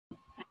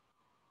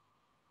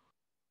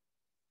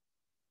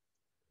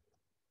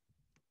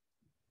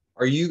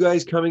Are you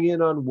guys coming in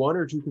on one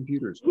or two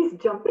computers? He's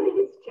jumping in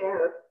his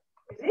chair.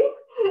 Is he?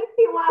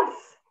 He was.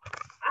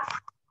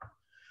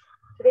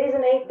 Today's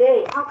an 8th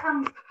day. How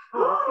come?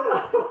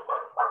 Oh,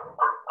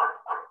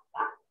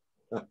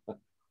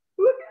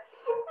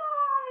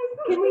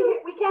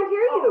 we can't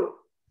hear you.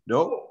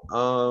 No.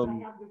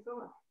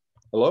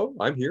 Hello,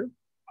 I'm here.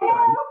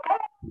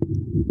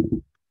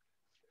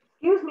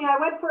 Excuse me, I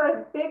went for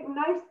a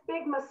nice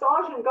big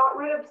massage and got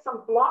rid of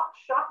some blocked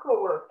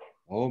chakra work.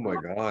 Oh my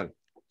God.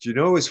 Do you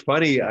know it was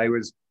funny? I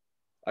was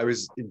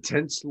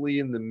intensely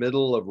in the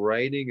middle of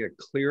writing a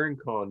clearing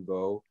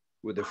convo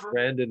with a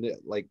friend, and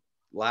like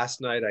last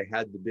night I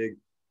had the big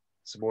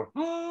some more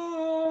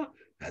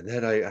and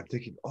then I'm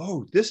thinking,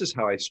 oh, this is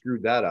how I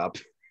screwed that up.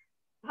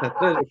 And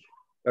then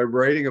I'm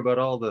writing about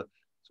all the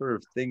sort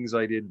of things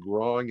I did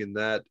wrong in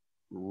that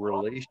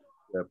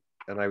relationship,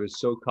 and I was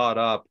so caught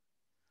up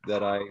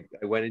that I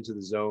went into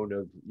the zone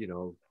of,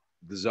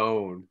 the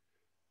zone.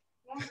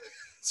 Yeah.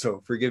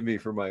 So forgive me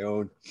for my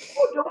own.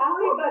 Oh, don't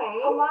worry, but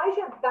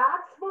Elijah,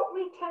 that's what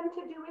we tend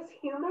to do as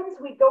humans.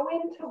 We go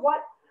into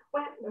what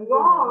went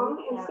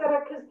wrong instead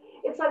of, because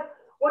it's like,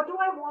 what do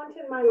I want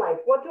in my life?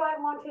 What do I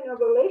want in a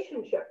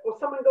relationship? Well,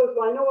 someone goes,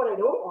 well, I know what I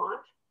don't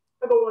want.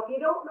 I go, well, if you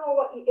know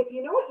what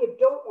you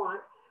don't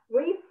want,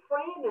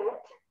 reframe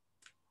it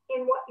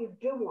in what you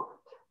do want.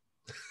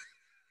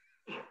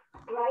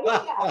 Right?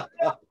 Yeah.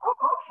 Oh,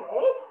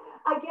 okay.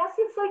 I guess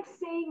it's like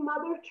saying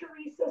Mother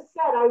Teresa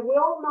said, I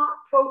will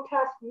not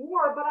protest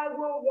war, but I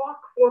will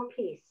walk for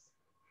peace.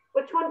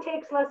 Which one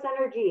takes less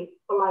energy,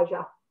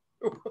 Elijah?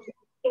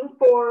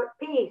 For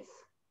peace.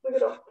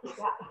 Look at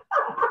that.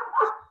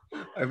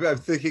 I'm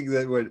thinking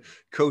that when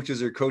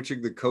coaches are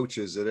coaching the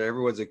coaches and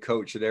everyone's a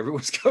coach and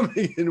everyone's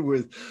coming in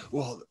with,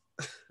 well,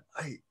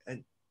 yeah.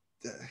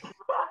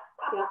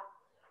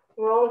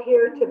 We're all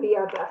here to be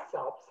our best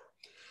selves.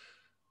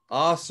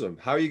 Awesome.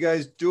 How are you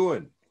guys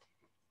doing?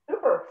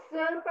 Super.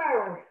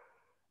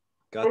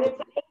 And it's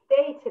an 8th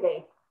day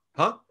today.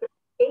 Huh?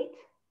 8th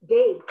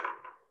day.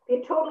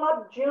 The total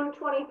up June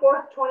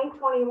 24th,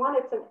 2021,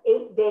 it's an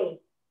 8th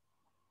day.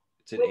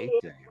 It's an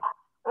 8th day.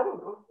 I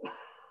don't know.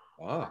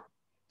 Wow.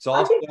 It's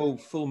also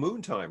full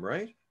moon time,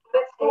 right?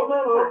 It's full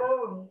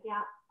moon.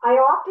 Yeah. I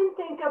often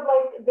think of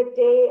like the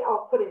day,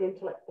 I'll put it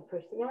into like the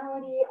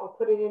personality, I'll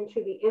put it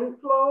into the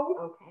inflow.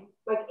 Okay.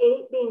 Like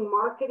 8 being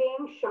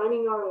marketing,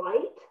 shining our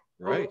light.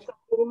 Right. It's a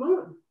full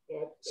moon.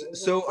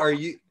 So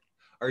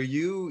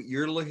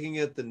you're looking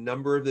at the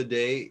number of the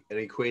day and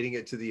equating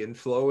it to the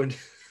inflow, and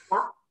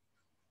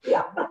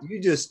yeah. You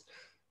just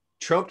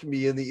trumped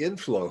me in the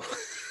inflow.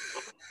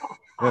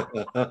 Just for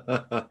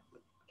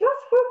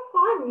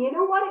fun. You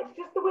know what? It's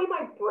just the way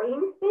my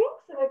brain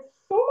thinks, and it's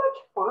so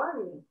much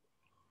fun.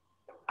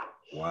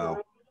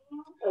 Wow.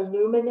 Shining,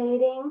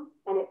 illuminating,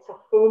 and it's a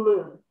full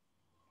moon.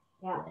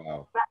 Yeah.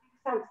 Wow. That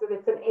makes sense that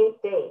it's an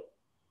 8th day.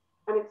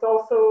 And it's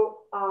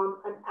also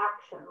an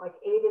action, like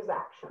 8 is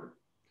action.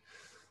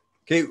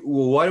 Okay,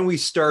 well, why don't we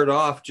start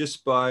off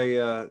just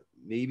by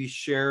maybe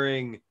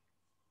sharing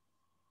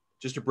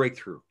just a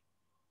breakthrough.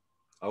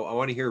 I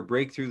want to hear a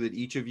breakthrough that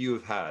each of you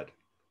have had.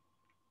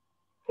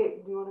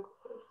 Okay, do you want to go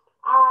first?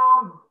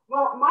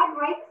 Well, my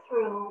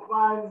breakthrough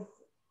was,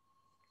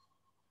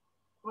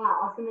 I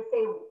was going to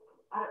say,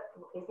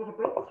 is it a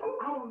breakthrough?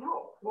 I don't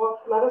know. Well,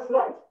 let us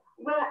know.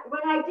 When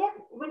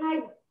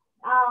I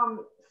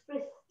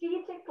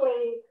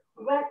strategically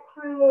went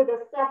through the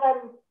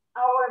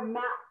 7-hour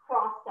map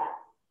process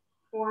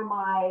for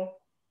my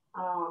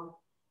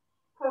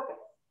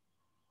purpose.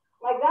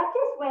 Like that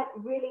just went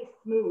really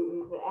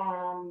smooth,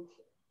 and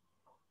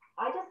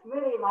I just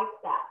really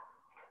liked that.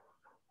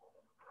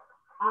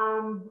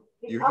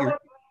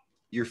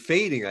 You're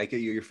fading.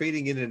 You're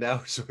fading in and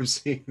out, so I'm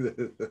seeing the.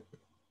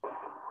 I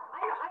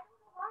don't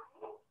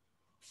know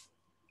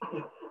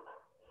why.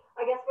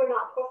 I guess we're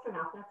not close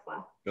enough. That's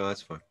why. No,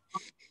 that's fine.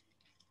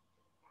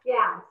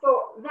 Yeah, so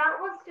that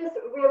was just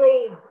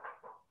really,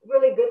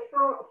 really good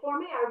for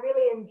me. I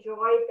really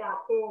enjoyed that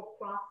whole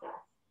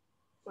process.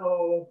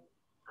 So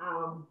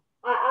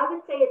I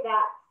would say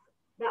that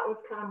was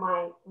kind of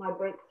my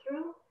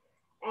breakthrough.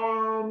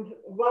 And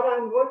what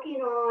I'm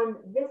working on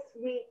this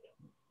week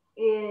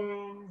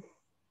is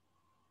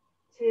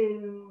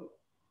to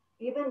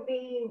even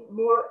be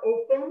more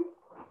open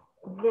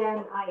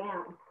than I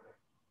am.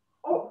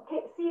 Oh,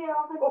 okay, see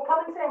Alvin. Well,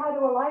 come and say hi to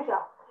Elijah.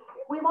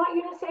 We want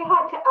you to say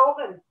hi to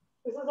Alvin.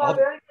 This is our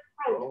very good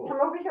friend. Oh. Come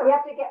over here. You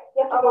have to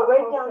go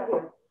right down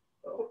here.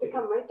 You have to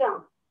come right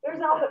down.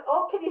 There's Alvin.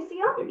 Oh, can you see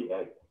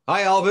him?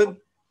 Hi, Alvin.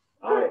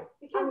 Hi.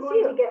 I'm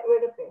going to get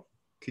rid of this.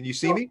 Can you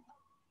see me?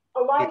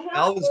 Elijah.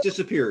 Alvin's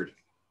disappeared.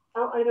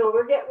 Oh, I know.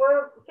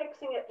 We're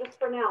fixing it just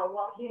for now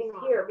while he's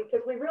here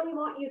because we really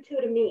want you two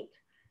to meet.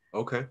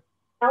 Okay.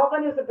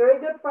 Alvin is a very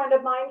good friend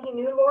of mine. He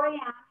knew Laurie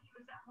Ann. He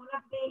was at one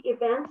of the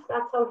events.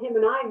 That's how him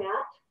and I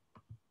met.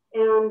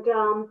 And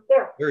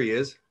there he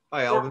is.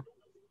 Hi, Alvin.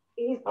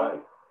 He's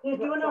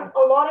doing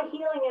a lot of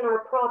healing in our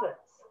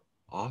province.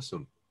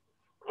 Awesome.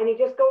 And he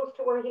just goes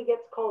to where he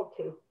gets called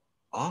to.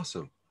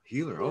 Awesome.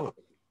 Healer. Oh.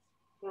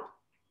 Yeah.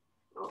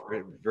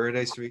 Very, very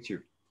nice to meet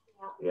you.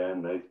 Yeah,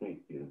 nice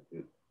meeting you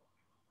too.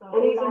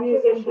 And he's a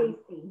musician.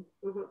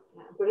 BC.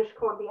 British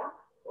Columbia.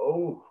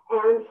 Oh.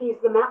 And he's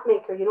the map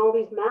maker. You know all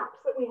these maps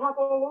that we have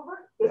all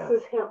over? This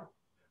is him.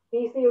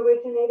 He's the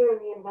originator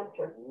and the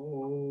inventor.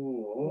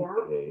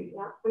 Oh, okay.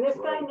 Yeah. And this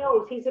guy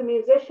knows. He's a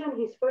musician.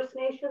 He's First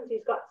Nations.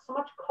 He's got so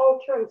much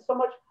culture and so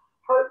much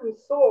heart and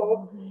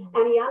soul.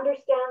 And he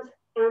understands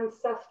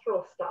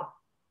ancestral stuff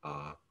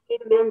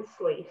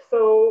immensely.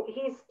 So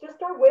he's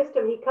just our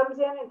wisdom. He comes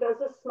in and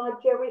does a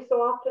smudge every so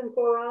often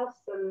for us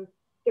and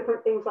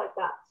different things like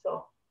that.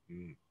 So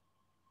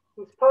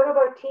he's part of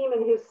our team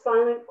in his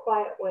silent,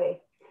 quiet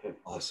way.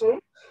 Awesome. Okay?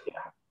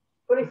 Yeah.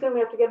 Pretty soon we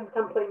have to get him to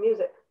come play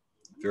music.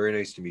 Very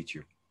nice to meet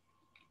you.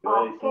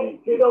 Okay,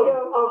 you go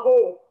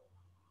aho.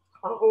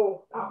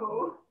 Aho.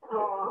 Aho.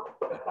 Oh.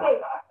 Hey,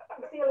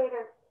 see you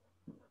later.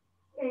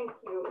 Thank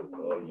you.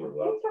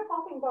 Thanks for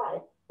popping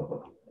by.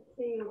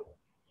 See you.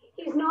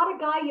 He's not a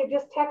guy you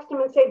just text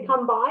him and say,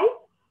 come by.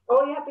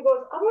 All you have to go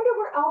is, I wonder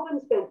where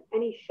Alvin's been.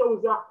 And he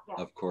shows up. Yeah.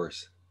 Of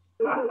course.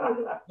 Of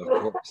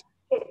course.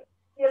 Okay,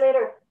 see you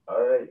later.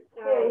 All right.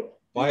 Okay.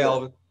 Bye,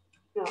 Alvin.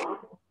 Yeah.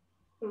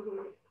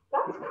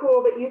 That's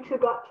cool that you two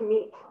got to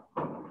meet.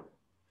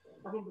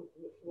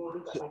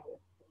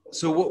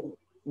 So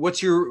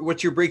what's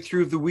your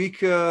breakthrough of the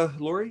week,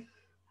 Laurie?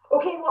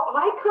 Okay, well,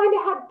 I kind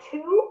of had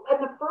two,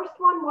 and the first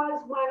one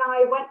was when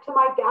I went to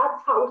my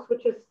dad's house,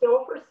 which is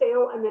still for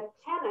sale, and the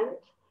tenant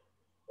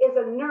is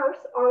a nurse,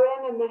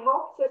 RN in the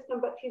health system,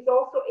 but she's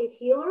also a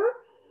healer.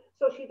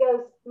 So she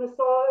does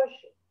massage,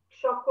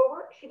 chakra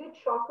work. She did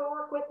chakra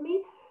work with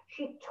me.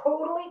 She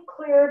totally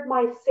cleared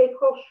my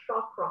sacral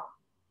chakra.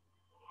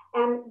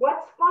 And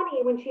what's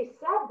funny, when she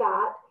said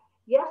that,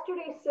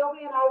 yesterday,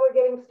 Sylvia and I were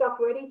getting stuff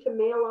ready to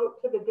mail out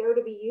to the Dare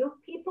to Be You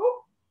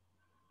people.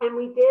 And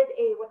we did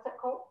what's that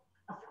called?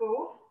 A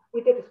scroll?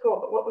 We did a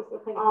scroll, but what was the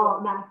thing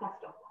called?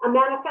 Manifesto. A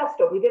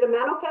manifesto. We did a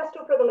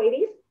manifesto for the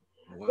ladies.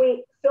 Wow.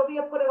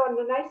 Sylvia put it on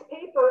the nice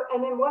paper.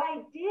 And then what I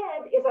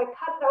did is I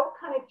cut it out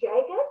kind of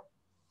jagged.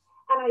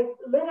 And I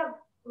lit a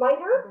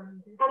lighter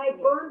and I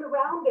burned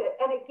around it.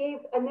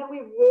 And then we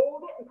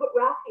rolled it and put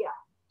raffia.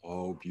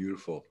 Oh,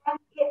 beautiful. And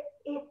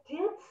it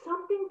did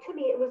something to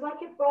me. It was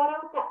like it brought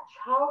out that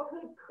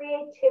childhood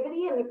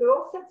creativity. And the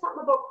girl said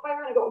something about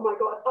fire. And I go, oh my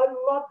God, I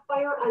love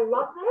fire. I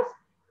love this.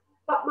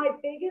 But my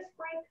biggest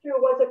breakthrough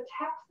was a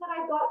text that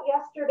I got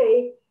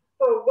yesterday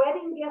for a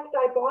wedding gift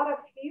I bought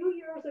a few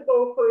years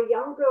ago for a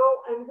young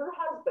girl and her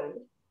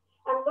husband.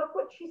 And look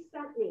what she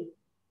sent me.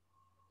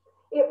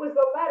 It was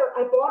a letter.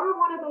 I bought her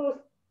one of those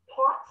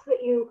pots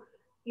that you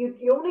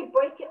only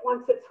break it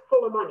once it's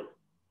full of money.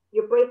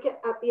 You break it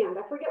at the end.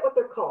 I forget what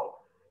they're called.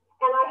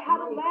 And I had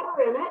a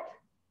letter in it.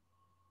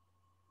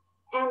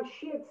 And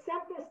she had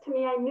sent this to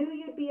me. I knew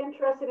you'd be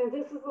interested in.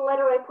 This is the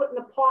letter I put in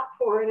the pot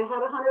for her, and it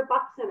had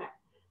 $100 in it.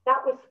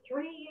 That was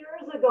 3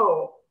 years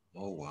ago.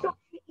 Oh, wow. So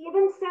she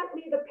even sent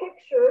me the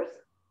pictures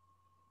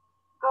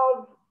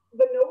of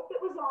the note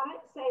that was on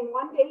it saying,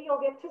 one day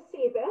you'll get to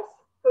see this.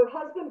 Her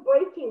husband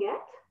breaking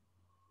it.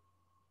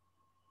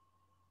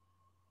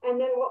 And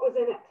then what was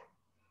in it.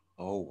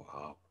 Oh,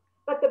 wow.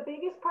 But the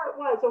biggest part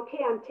was,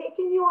 okay, I'm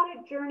taking you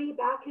on a journey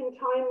back in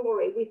time,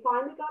 Laurie. We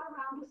finally got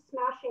around to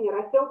smashing it.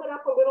 I filled it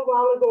up a little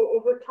while ago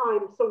over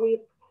time. So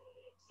we've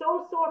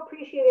so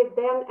appreciated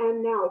then and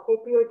now.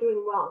 Hope you're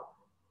doing well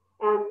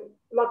and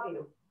love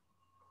you.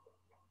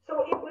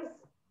 So it was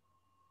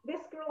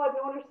this girl, I've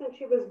known her since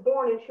she was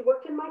born, and she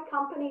worked in my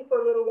company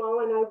for a little while,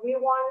 and we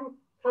won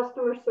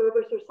customer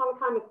service or some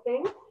kind of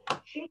thing.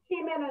 She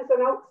came in as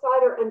an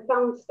outsider and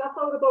found stuff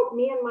out about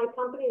me and my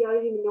company that I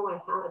didn't even know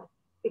I had,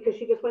 because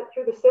she just went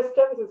through the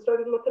systems and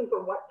started looking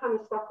for what kind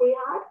of stuff we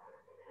had.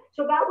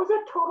 So that was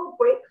a total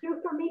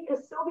breakthrough for me,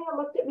 because Sylvia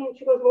looked at me and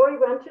she goes,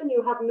 Laurie Renton,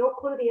 you have no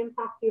clue the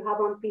impact you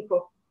have on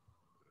people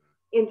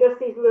in just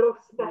these little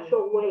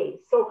special ways.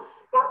 So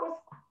that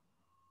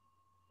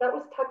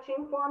was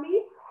touching for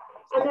me.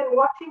 And then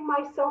watching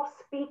myself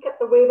speak at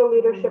the Way to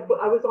Leadership,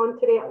 I was on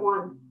today at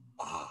 1.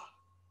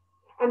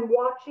 And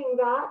watching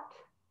that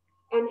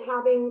and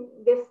having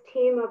this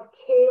team of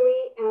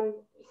Kaylee and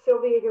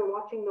Sylvia here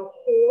watching the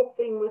whole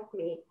thing with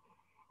me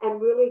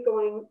and really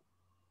going,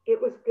 it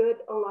was good,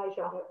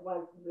 Elijah. It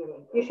was really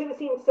good. You should have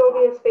seen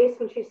Sylvia's face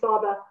when she saw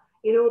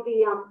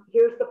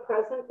here's the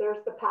present,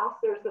 there's the past,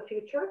 there's the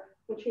future.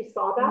 When she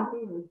saw that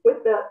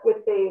with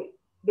the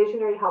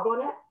visionary hub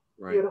on it.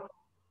 Right. Beautiful.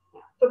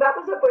 Yeah. So that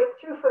was a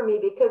breakthrough for me,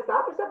 because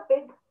that was a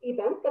big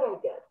event that I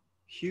did.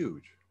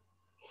 Huge.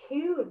 I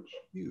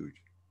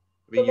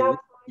mean, so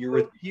you're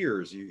with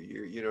peers.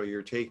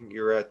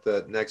 You're at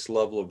the next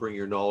level of bringing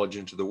your knowledge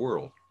into the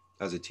world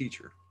as a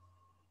teacher.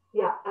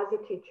 Yeah, as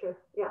a teacher.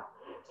 Yeah.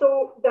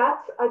 So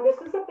that's this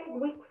is a big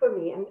week for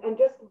me, and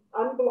just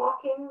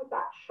unblocking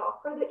that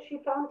chakra that she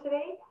found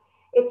today.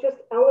 It just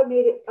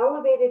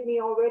elevated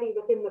me already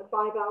within the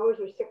 5 hours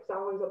or 6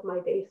 hours of my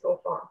day so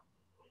far.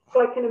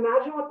 So I can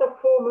imagine what the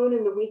full moon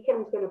and the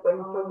weekend is going to bring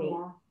for me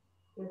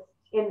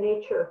in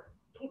nature.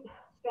 Keep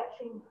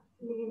stretching,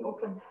 being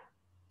open.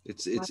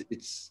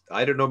 It's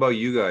I don't know about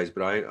you guys,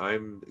 but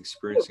I'm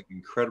experiencing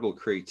incredible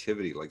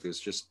creativity. Like there's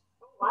just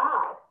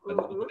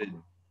unlimited,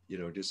 you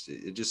know, just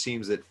it just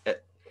seems that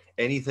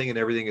anything and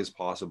everything is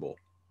possible.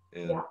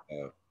 And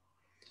Yeah.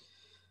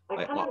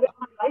 I kind of live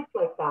my life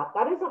like that.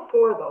 That is a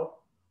 4 though.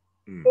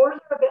 Fours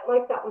are a bit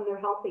like that when they're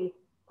healthy,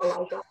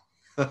 Elijah.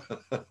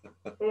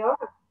 They are.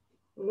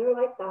 When they're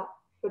like that,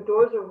 the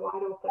doors are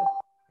wide open.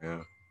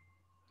 Yeah.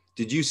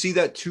 Did you see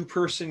that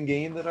 2-person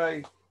game that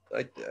I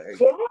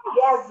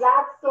Yes,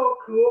 that's so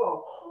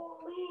cool.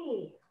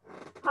 Holy.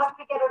 Have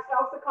to get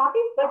ourselves a copy?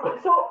 But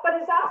is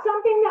that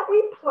something that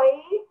we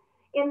play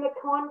in the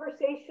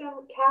conversation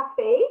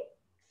cafe?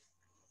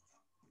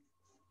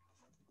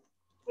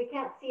 We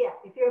can't see it.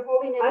 If you're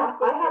holding it up,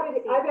 I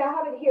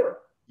have it here.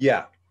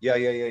 Yeah.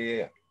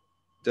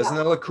 Doesn't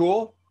that look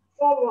cool?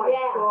 Oh my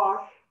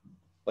gosh.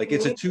 Like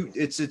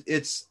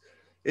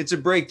it's a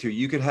breakthrough.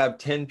 You could have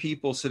 10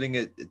 people sitting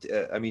at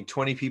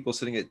 20 people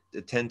sitting at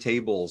 10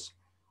 tables,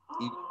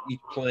 each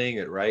playing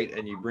it, right?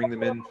 And you bring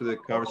them in for the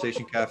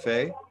conversation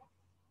cafe.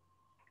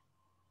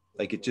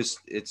 Like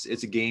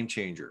it's a game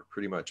changer,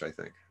 pretty much, I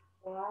think.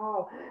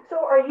 Wow.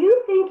 So are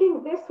you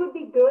thinking this would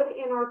be good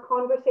in our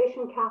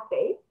conversation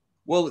cafe?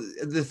 Well,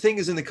 the thing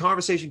is, in the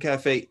conversation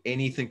cafe,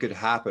 anything could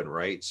happen,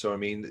 right? So, I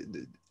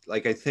mean,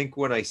 like, I think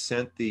when I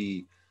sent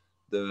the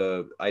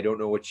I don't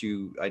know what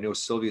I know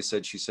Sylvia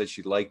said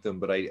she liked them,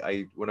 but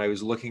I when I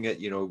was looking at,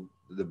 you know,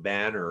 the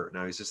banner, and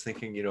I was just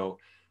thinking, you know,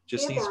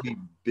 just needs to be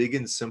big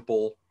and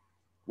simple.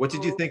 What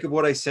did you think of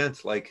what I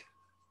sent? Like,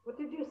 what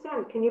did you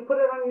send? Can you put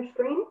it on your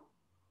screen?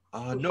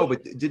 No,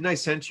 but didn't I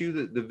send you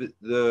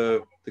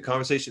the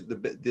conversation,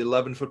 the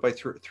 11 foot by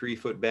 3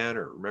 foot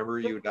banner? Remember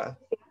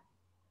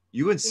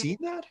you hadn't seen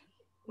that?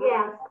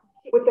 Yes.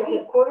 With the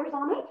headquarters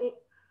on it? Do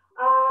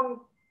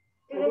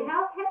they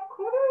have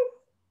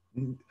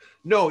headquarters?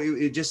 No,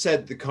 it just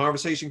said the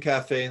conversation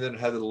cafe, and then it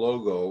had the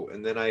logo,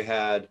 and then I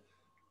had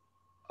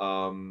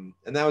and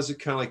that was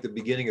kind of like the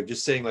beginning of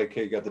just saying, like,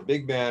 hey, you got the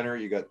big banner,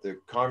 you got the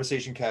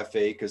conversation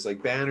cafe, because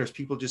like banners,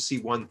 people just see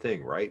one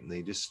thing, right? And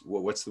they just,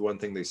 what's the one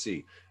thing they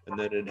see? And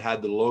then it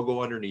had the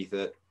logo underneath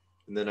it,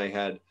 and then I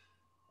had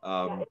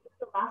It's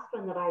the last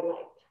one that I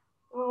liked.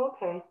 Oh,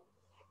 okay.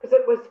 Because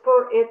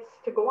it's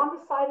to go on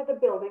the side of the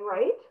building,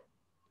 right?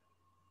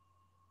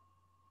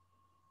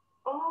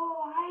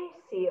 Oh, I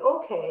see.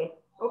 Okay.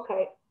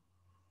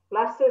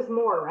 Less is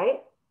more,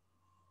 right?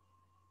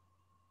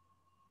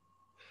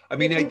 I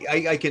mean,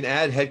 I can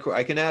add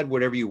I can add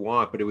whatever you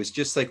want, but it was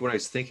just like when I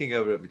was thinking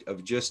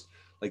of just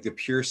like the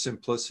pure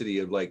simplicity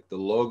of like the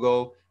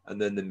logo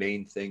and then the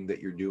main thing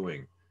that you're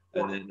doing.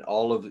 And then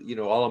all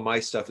of my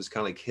stuff is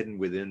kind of like hidden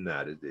within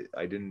that.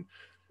 I didn't.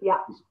 Yeah.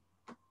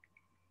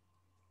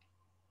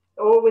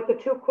 Oh, with the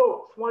 2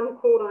 quotes, 1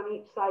 quote on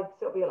each side,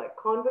 Sylvia, like,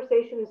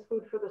 conversation is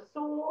food for the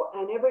soul,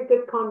 and every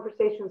good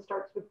conversation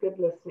starts with good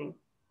listening.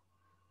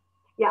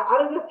 Yeah,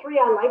 out of the 3,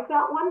 I like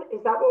that one.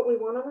 Is that what we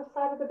want on the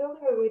side of the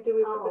building, or do we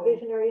put the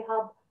Visionary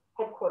Hub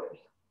headquarters?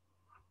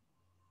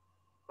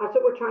 That's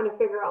what we're trying to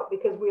figure out,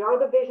 because we are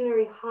the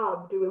Visionary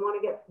Hub. Do we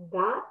want to get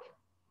that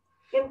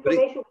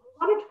information?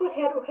 We wanted to put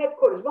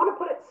headquarters. We want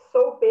to put it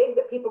so big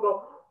that people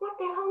go, what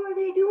the hell are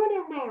they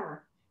doing in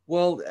there?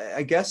 Well,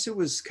 I guess it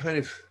was kind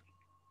of,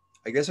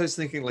 I guess I was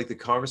thinking like the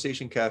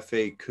conversation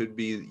cafe could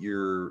be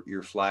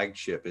your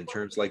flagship in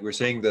terms, like we're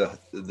saying the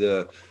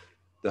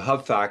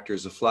hub factor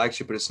is a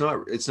flagship, but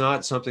it's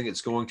not something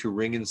that's going to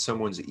ring in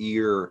someone's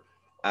ear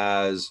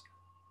as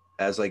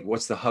like,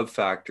 what's the hub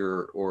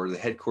factor or the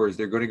headquarters?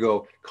 They're going to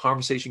go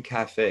conversation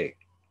cafe.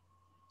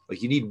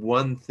 Like, you need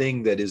one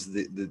thing that is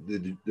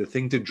the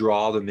thing to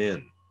draw them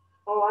in.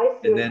 Oh, I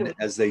see. And then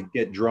as they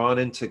get drawn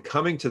into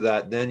coming to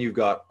that, then you've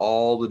got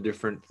all the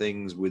different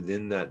things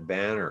within that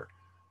banner.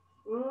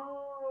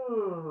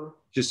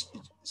 Just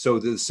so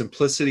the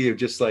simplicity of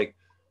just like,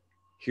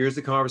 here's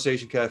the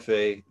conversation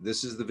cafe,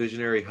 this is the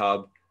Visionary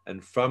Hub,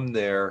 and from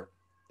there,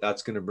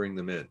 that's going to bring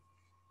them in.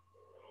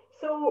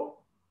 So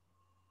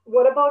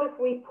what about if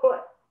we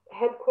put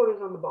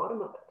headquarters on the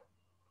bottom of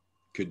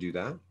it? Could do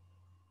that.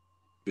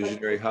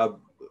 Visionary Hub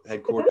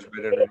headquarters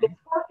right underneath. It's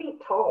 4 feet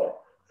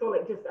tall. So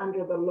like just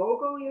under the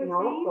logo, you're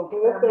saying? The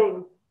whole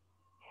thing.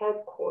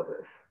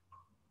 Headquarters.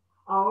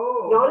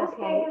 Oh, not as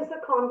big as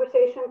the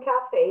conversation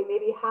cafe,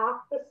 maybe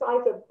half the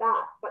size of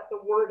that, but the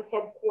word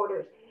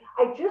headquarters.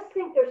 I just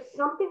think there's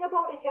something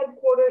about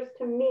headquarters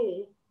to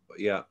me.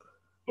 Yeah.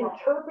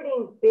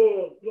 Interpreting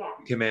big. Yeah.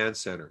 Command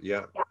center.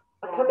 Yeah.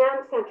 A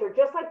command center,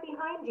 just like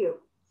behind you.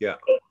 Yeah.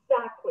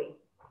 Exactly.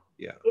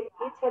 Yeah. It's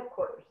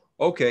headquarters.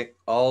 Okay.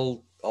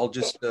 I'll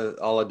just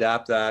I'll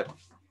adapt that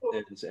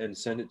and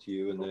send it to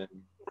you, and then.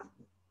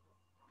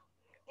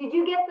 Did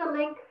you get the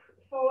link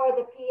for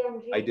the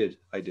PNG? I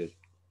did.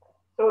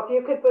 So if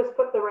you could just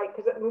put the right,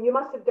 because you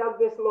must have dug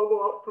this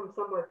logo out from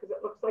somewhere, because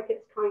it looks like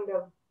it's kind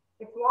of,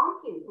 it's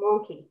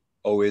wonky.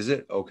 Oh, is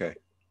it? Okay.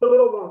 A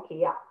little wonky,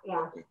 yeah.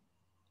 Okay.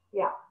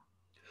 Yeah.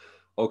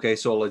 Okay,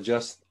 so I'll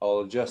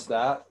adjust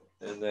that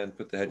and then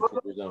put the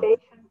headquarters on.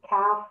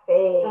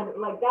 Cafe.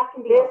 And like that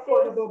can be a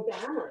portable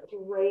banner.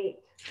 Great.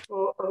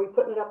 Well, are we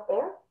putting it up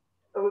there?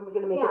 Or are we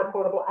going to make it a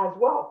portable as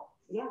well?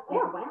 Yeah.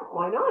 Wow.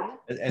 Why not?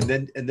 And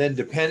then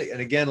depending,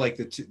 and again, like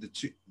the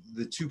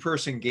the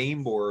two-person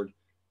game board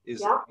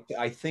is, Yeah.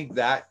 I think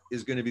that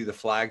is going to be the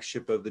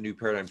flagship of the new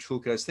paradigm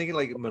toolkit. I was thinking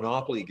like a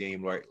Monopoly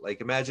game, right?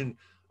 Like imagine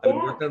I've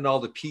been working on all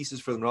the pieces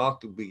for the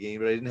Monopoly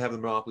game, but I didn't have the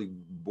Monopoly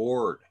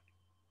board.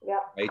 Yeah.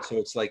 Right. So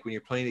it's like when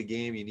you're playing a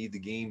game, you need the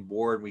game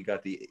board. And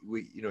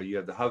you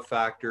have the hub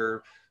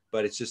factor,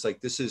 but it's just like,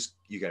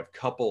 you could have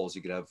couples,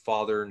 you could have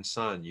father and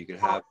son, you could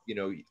have,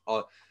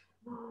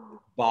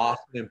 boss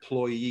and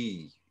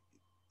employee.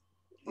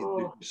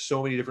 There's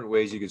so many different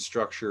ways you could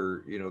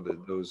structure,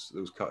 those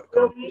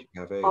conversation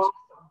cafes. Awesome.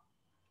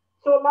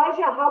 So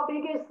Elijah, how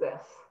big is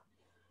this?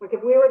 Like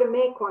if we were to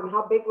make one,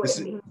 how big would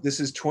it be? This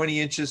is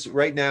 20 inches.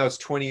 Right now it's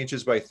 20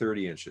 inches by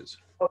 30 inches.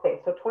 Okay,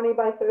 so 20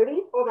 by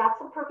 30? Oh,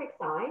 that's a perfect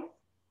size.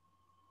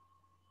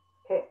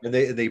 Okay. And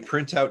they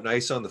print out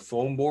nice on the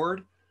foam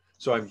board.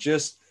 So I'm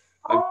just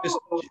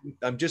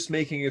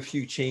making a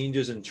few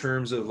changes in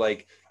terms of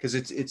like, because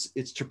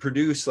it's to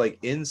produce like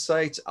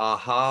insights,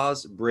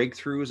 ahas,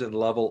 breakthroughs, and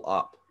level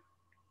up.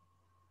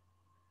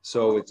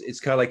 So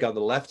it's kind of like on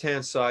the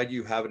left-hand side,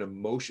 you have an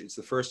emotion. It's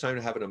the first time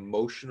to have an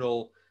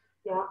emotional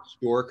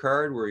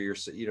scorecard where you're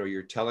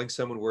telling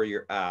someone where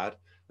you're at.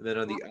 And then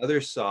on the other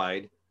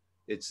side,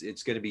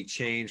 it's going to be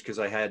changed because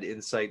I had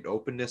insight and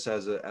openness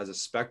as a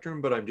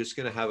spectrum, but I'm just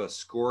going to have a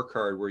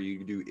scorecard where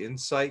you do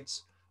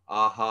insights,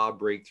 aha,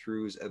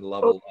 breakthroughs, and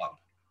level up.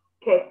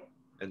 Okay.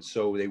 And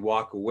so they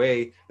walk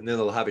away, and then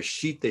they'll have a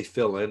sheet they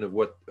fill in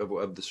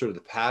of the sort of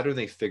the pattern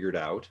they figured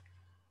out.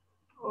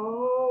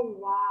 Oh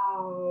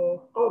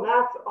wow! Oh,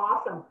 that's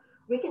awesome.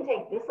 We can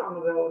take this on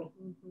the road.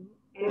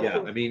 Mm-hmm. Yeah,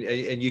 I mean,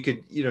 and you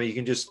could, you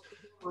can just,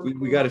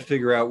 we got to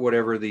figure out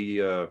whatever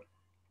the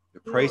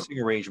pricing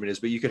arrangement is,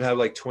 but you could have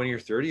like 20 or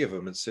 30 of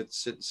them and sit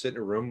in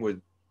a room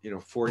with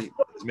 40,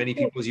 as many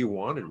people as you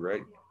wanted,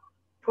 right?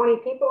 20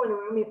 people in a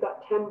room, you've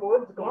got 10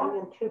 boards going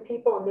and 2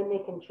 people, and then they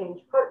can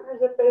change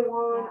partners if they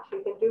want.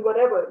 You can do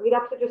whatever. We'd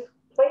have to just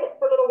play it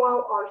for a little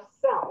while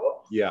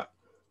ourselves. Yeah.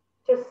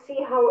 To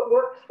see how it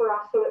works for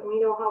us so that we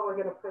know how we're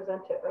going to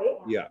present it, right?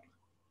 Yeah.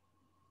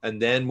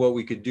 And then what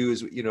we could do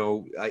is, I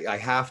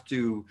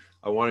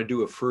want to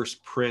do a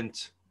first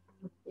print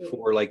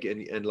for like,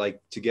 and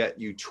like to get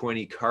you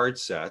 20 card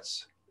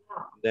sets.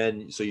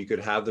 Then, so you could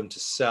have them to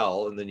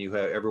sell, and then you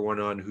have everyone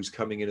on who's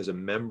coming in as a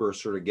member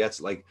sort of gets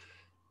like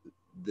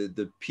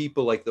the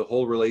people, like the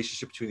whole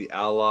relationship between the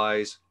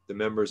allies, the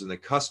members, and the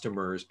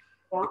customers.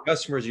 The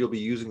customers, you'll be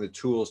using the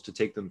tools to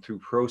take them through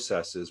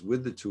processes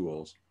with the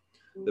tools.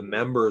 The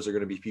members are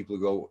going to be people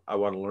who go, I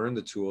want to learn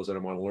the tools, and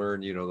I want to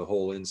learn, the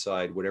whole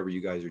inside, whatever you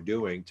guys are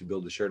doing to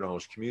build the shared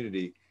knowledge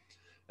community.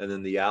 And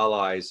then the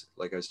allies,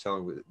 like I was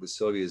telling with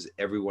Sylvia, is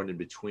everyone in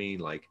between.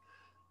 Like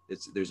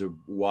there's a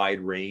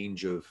wide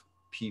range of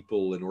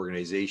people and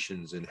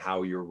organizations and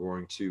how you're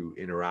going to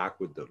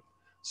interact with them.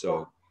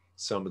 So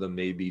some of them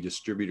may be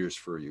distributors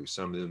for you.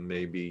 Some of them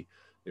may be,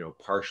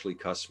 partially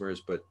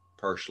customers, but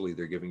partially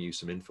they're giving you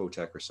some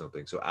infotech or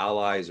something. So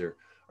allies are,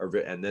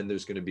 and then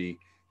there's going to be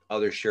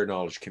other shared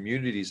knowledge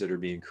communities that are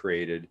being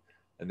created,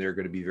 and they're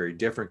going to be very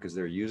different because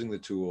they're using the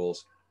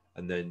tools,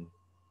 and then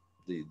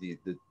the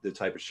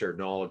type of shared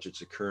knowledge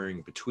that's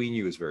occurring between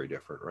you is very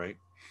different, right?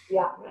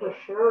 Yeah, for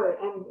sure.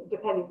 And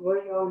depending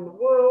where you are in the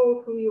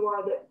world, who you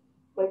are, that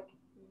like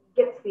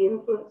gets the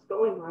influence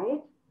going,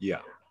 right? Yeah.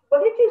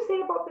 What did you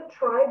say about the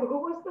tribe? Who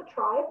was the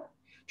tribe?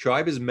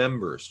 Tribe is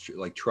members,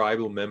 like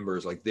tribal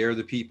members, like they're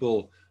the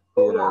people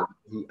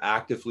who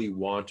actively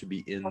want to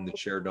be in the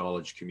shared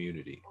knowledge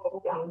community.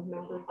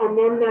 And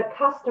then the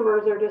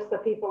customers are just the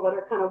people that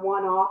are kind of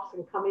one-offs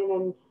and come in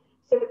and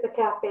sit at the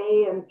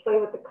cafe and play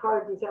with the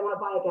cards and say, I want to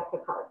buy a deck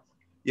of cards.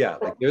 Yeah,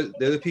 like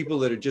they're the people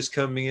that are just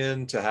coming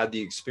in to have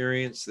the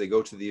experience. They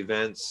go to the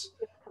events,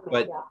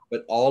 but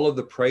all of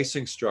the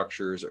pricing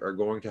structures are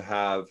going to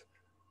have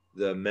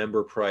the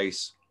member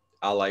price,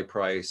 ally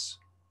price,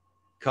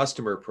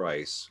 customer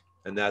price,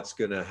 and that's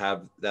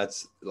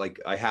like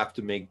I have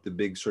to make the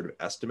big sort of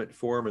estimate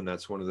form, and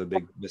that's one of the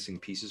big missing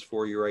pieces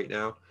for you right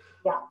now.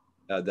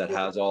 That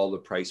has all the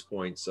price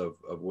points of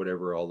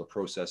whatever all the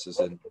processes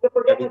and. If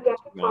we're getting a deck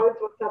of cards,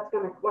 what's that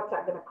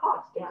gonna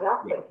cost?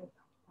 Exactly.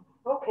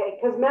 Okay,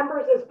 because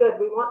members is good.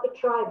 We want the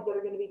tribe that are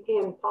going to be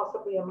paying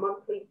possibly a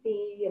monthly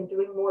fee and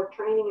doing more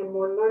training and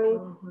more learning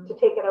to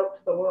take it out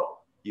to the world.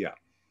 Yeah.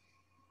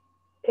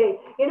 Okay,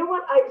 you know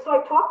what? So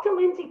I talked to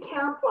Lindsay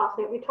Camp last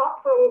night. We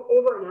talked for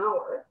over an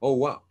hour. Oh,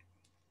 wow.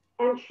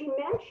 And she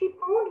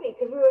phoned me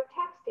because we were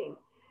texting.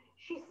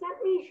 She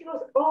sent me, she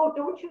goes, oh,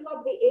 don't you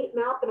love the 8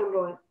 map? And I'm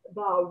going,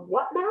 the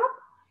what map?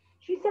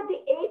 She said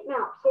the 8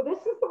 map. So this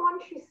is the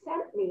one she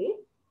sent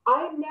me.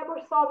 I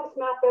never saw this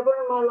map ever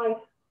in my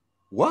life.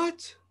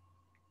 What?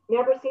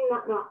 Never seen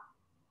that map.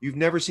 You've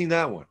never seen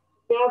that one?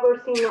 Never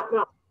seen that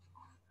map.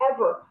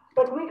 Ever.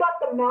 Like we got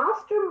the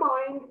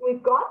mastermind,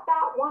 we've got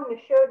that one, the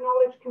shared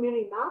knowledge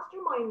community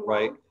mastermind one,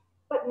 right?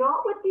 But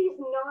not with these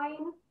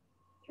 9,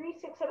 3,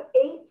 6, 7,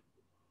 8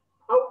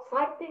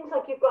 outside things.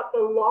 Like you've got the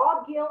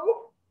law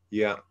guild,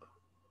 the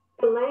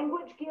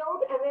language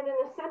guild, and then in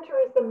the center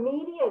is the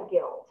media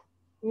guild.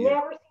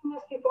 Never seen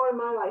this before in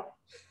my life.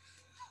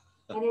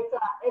 And it's a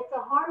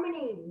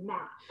harmony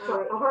map.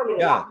 Sorry, a harmony.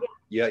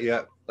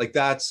 Yeah. Like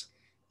that's,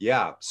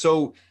 yeah.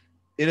 So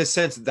in a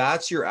sense,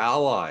 that's your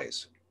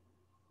allies.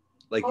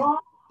 Like, Oh.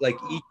 like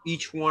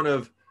each one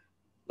of,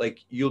 like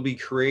you'll be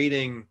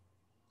creating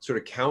sort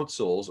of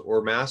councils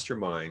or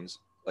masterminds,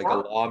 like a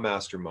law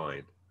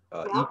mastermind.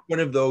 Each one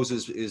of those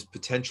is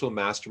potential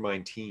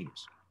mastermind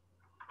teams.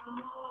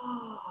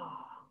 Oh.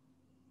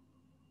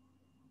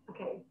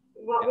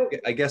 Okay.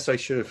 I guess I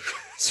should have,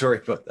 sorry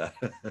about that.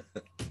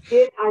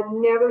 I've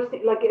never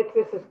seen, like,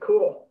 this is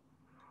cool.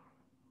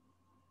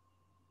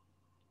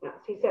 Yes,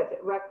 he says it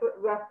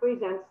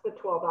represents the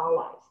 12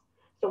 allies.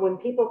 So when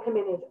people come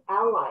in as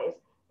allies,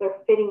 they're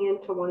fitting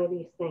into one of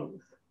these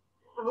things.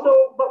 Oh.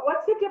 So, but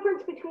what's the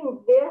difference between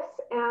this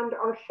and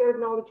our shared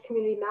knowledge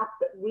community map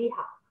that we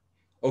have?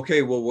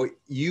 Okay, well, what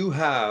you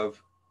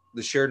have,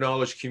 the shared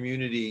knowledge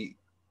community,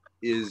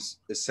 is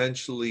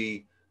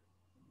essentially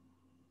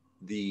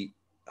the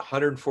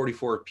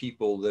 144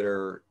 people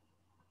that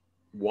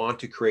want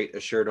to create a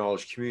shared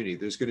knowledge community.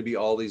 There's going to be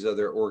all these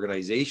other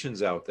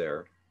organizations out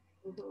there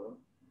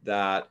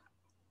that,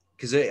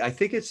 because I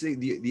think it's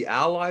the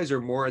allies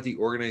are more at the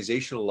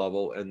organizational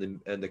level, and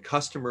the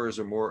customers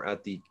are more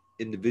at the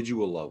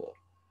individual level.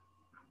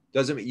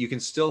 Doesn't mean you can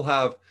still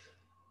have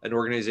an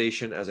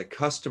organization as a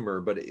customer,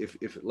 but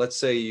if let's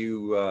say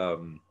you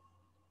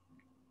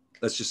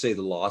let's just say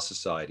the Law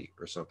Society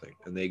or something,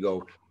 and they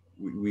go,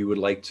 we would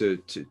like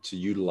to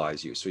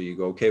utilize you. So you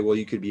go, okay, well,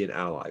 you could be an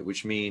ally,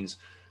 which means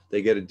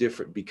they get a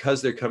different,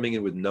 because they're coming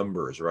in with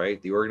numbers,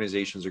 right? The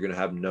organizations are going to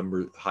have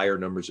higher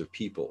numbers of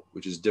people,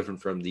 which is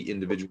different from the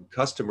individual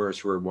customers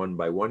who are one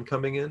by one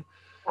coming in.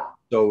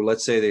 So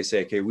let's say they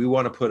say, okay, we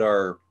want to put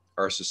our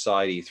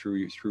society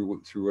through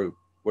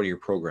one of your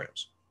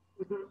programs.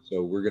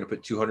 So we're going to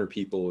put 200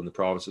 people in the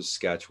province of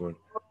Saskatchewan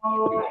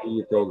through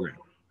your program.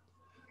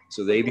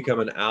 So they become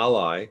an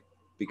ally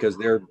because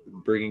they're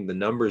bringing the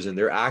numbers in.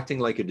 They're acting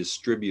like a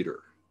distributor.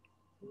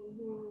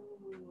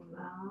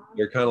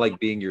 They're kind of like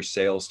being your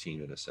sales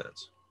team in a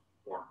sense.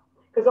 Yeah,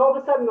 because all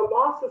of a sudden the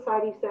Law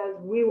Society says,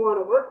 we want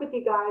to work with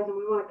you guys and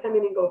we want to come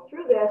in and go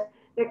through this.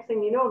 Next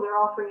thing you know, they're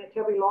offering it to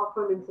every law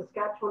firm in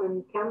Saskatchewan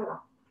and Canada.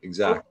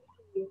 Exactly.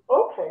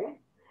 Okay.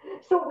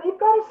 So we've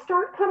got to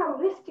start kind of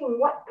listing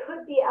what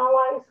could be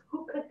allies,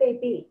 who could they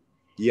be?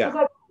 Yeah.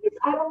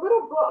 I have a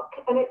little book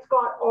and it's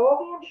got all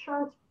the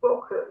insurance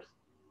brokers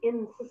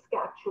in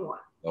Saskatchewan.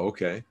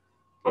 Okay.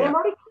 And I'm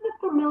already kind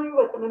of familiar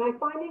with them, and I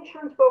find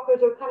insurance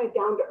brokers are kind of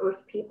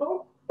down-to-earth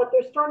people, but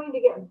they're starting to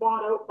get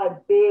bought out by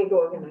big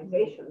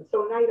organizations.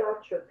 So Knight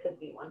Archer could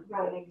be one,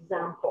 for an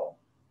example.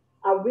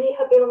 A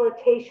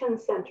rehabilitation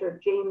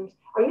center, James.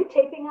 Are you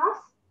taping us?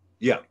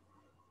 Yeah.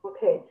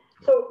 Okay.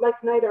 So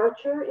like Knight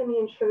Archer in the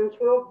insurance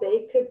world,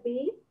 they could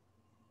be.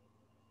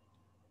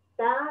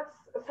 That's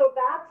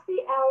the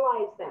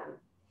allies then.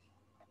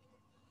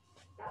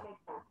 That makes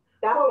sense.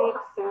 That makes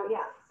sense.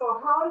 Yeah. So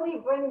how do we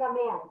bring them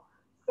in?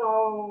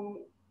 So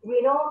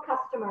we know a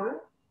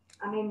customer.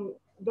 I mean,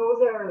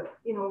 those are,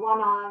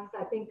 one-ons.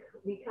 I think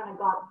we kind of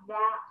got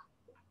that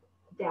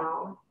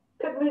down.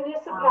 Could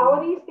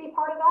municipalities be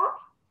part of that?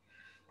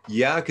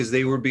 Yeah, because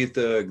they would be at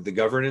the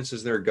governance.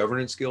 Is there a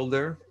governance guild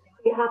there?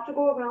 You have to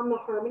go around the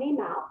Harmony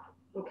map.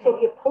 Okay. So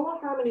if you pull a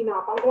Harmony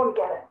map, I'm going to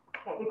get it.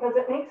 Okay. Because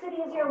it makes it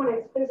easier when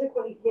it's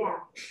physically here.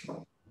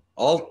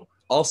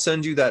 I'll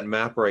send you that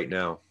map right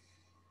now.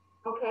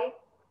 Okay.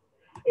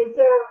 Is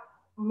there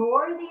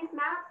more of these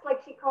maps?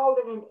 Like she called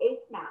it an 8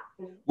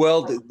 map.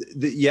 Well,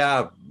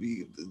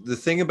 the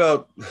thing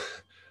about,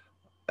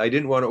 I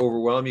didn't want to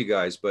overwhelm you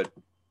guys, but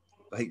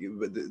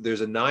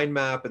there's a 9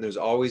 map and there's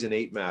always an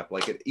 8 map.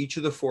 Like at each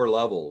of the 4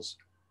 levels,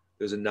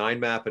 there's a 9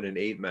 map and an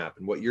 8 map.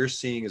 And what you're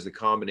seeing is the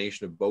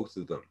combination of both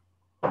of them.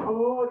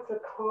 Oh, it's a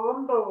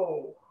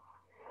combo.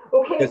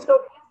 Okay, so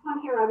this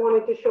one here I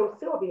wanted to show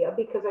Sylvia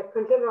because I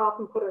printed it off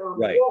and put it on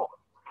the wall.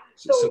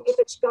 So if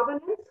it's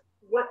governance,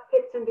 what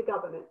fits into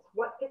governance?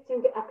 What fits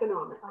into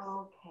economics?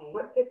 Okay.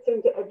 What fits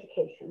into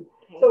education?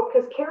 Okay. So,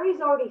 because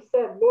Carrie's already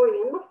said, Laurie,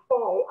 in the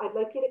fall, I'd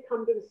like you to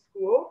come to the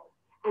school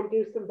and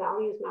do some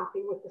values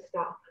mapping with the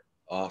staff.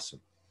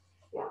 Awesome.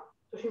 Yeah.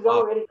 So she's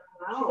already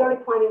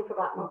planning for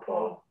that in the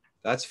fall.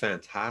 That's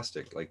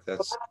fantastic. Like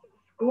that's the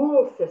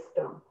school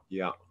system.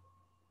 Yeah.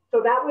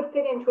 So that would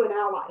fit into an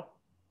ally.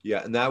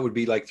 Yeah, and that would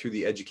be like through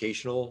the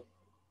educational.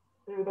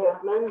 Through the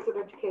lens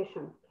of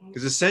education.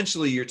 Because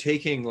essentially you're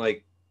taking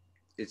like,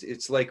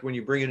 it's like when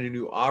you bring in a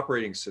new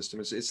operating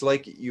system, it's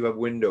like you have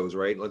Windows,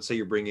 right? Let's say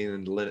you're bringing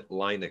in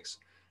Linux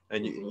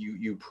and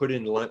you put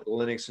in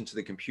Linux into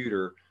the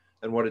computer,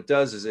 and what it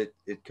does is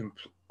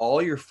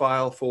all your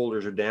file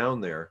folders are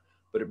down there,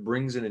 but it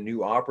brings in a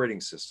new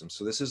operating system.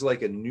 So this is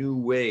like a new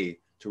way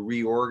to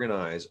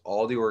reorganize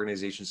all the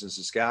organizations in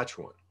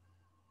Saskatchewan.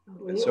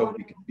 And so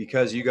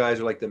because you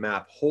guys are like the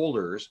map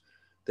holders,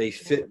 they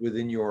fit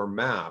within your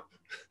map.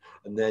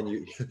 And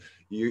then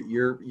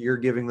you're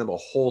giving them a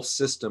whole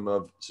system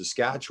of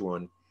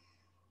Saskatchewan,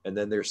 and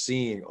then they're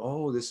seeing,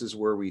 oh, this is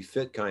where we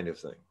fit, kind of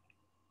thing.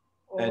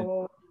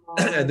 And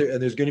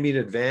there's going to be an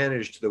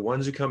advantage to the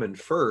ones who come in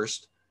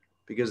first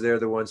because they're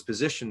the ones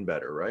positioned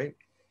better, right?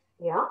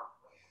 Yeah.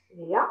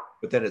 Yeah.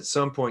 But then at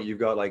some point you've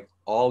got like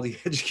all the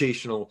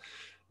educational,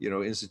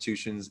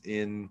 institutions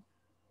in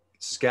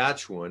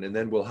Saskatchewan, and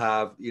then we'll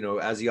have,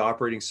 as the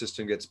operating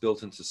system gets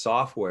built into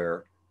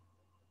software,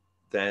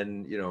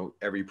 then,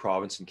 every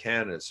province in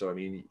Canada. So, I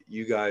mean,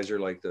 you guys are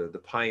like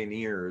the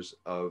pioneers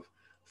of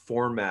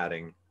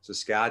formatting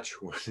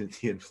Saskatchewan in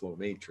the inflow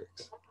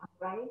matrix.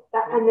 Right.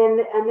 And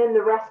then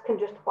the rest can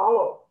just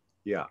follow.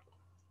 Yeah.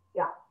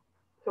 Yeah.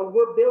 So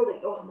we're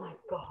building, oh my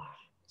gosh.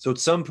 So at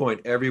some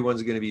point,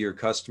 everyone's going to be your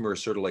customer,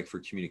 sort of like for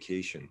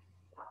communication.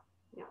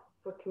 Yeah,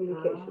 for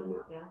communication.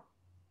 Yeah.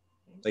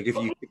 Like if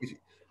you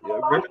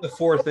remember the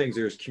four things,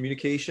 there's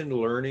communication,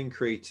 learning,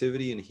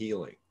 creativity, and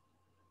healing.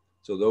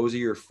 So those are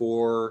your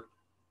four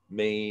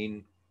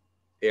main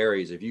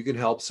areas. If you can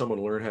help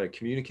someone learn how to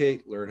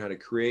communicate, learn how to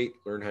create,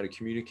 learn how to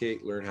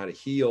communicate, learn how to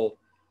heal,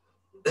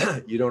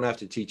 you don't have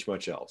to teach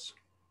much else.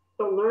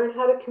 So learn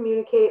how to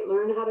communicate,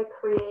 learn how to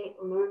create,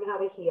 learn how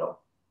to heal.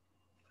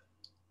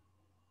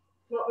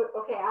 Well,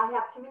 okay, I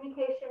have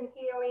communication,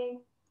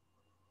 healing,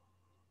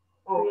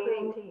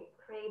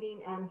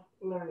 creating, and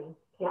learning.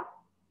 Yeah.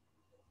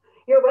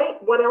 You're right.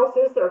 What else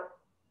is there?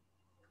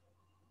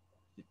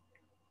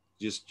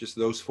 Just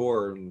those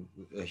four, and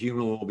a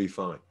human will be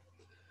fine.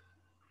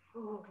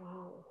 Oh,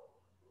 wow.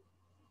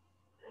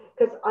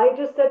 Because I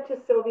just said to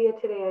Sylvia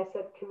today, I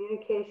said,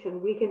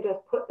 communication, we can just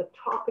put the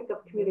topic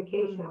of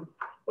communication,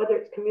 whether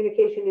it's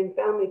communication in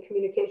family,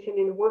 communication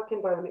in work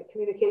environment,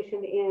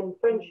 communication in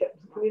friendships,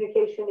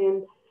 communication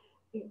in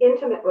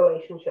intimate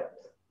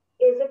relationships,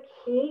 is a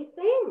key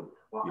thing.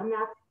 Well, and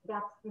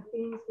that's the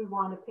things we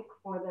want to pick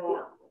for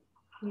the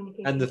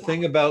communication. And the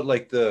thing about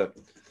like the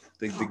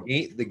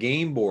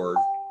game board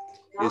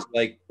is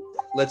like,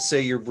 let's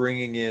say you're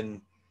bringing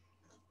in,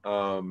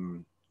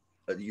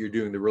 you're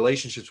doing the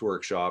relationships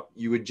workshop,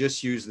 you would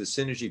just use the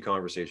synergy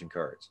conversation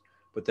cards.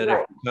 But then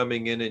if you're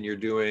coming in and you're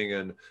doing,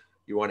 and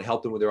you want to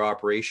help them with their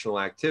operational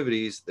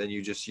activities, then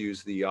you just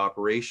use the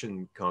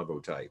operation combo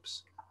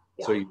types.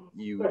 Yeah. So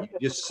you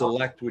just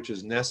select which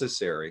is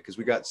necessary, because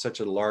we got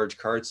such a large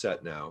card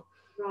set now.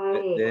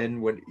 Right.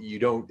 Then when you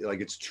don't,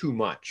 like, it's too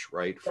much,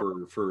 right,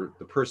 for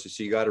the person.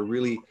 So you got to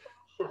really,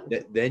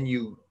 then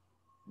you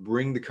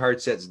bring the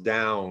card sets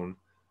down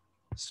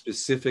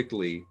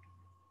specifically,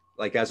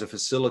 like as a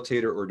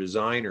facilitator or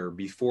designer.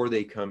 Before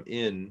they come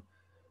in,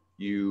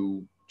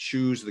 you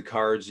choose the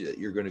cards that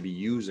you're going to be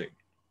using.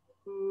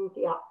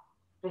 Yeah,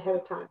 ahead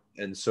of time.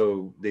 And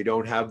so they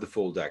don't have the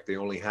full deck. They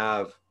only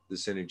have the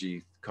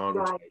synergy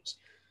combo types,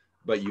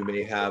 but you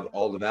may have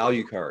all the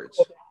value cards,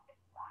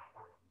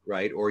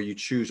 right? Or you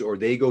choose, or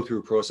they go through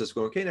a process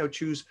going, okay, now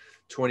choose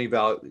 20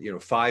 value,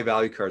 5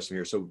 value cards from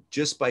here. So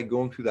just by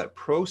going through that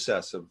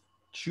process of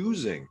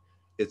choosing,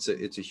 it's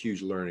a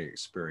huge learning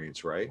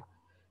experience, right?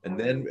 And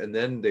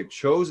then they've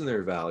chosen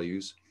their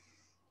values,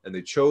 and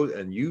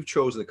you've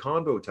chosen the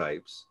combo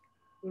types.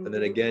 Mm-hmm. And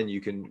then again,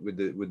 you can,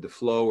 with the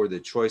flow or the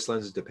choice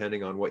lenses,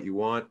 depending on what you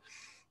want,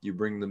 you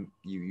bring them,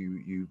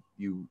 you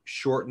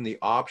shorten the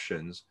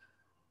options,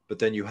 but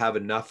then you have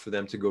enough for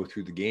them to go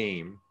through the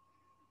game.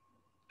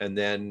 And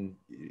then,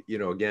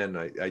 again,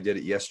 I did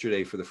it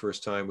yesterday for the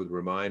first time with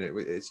Remind.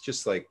 It's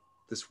just like,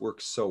 this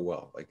works so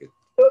well. Like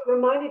So it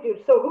reminded you.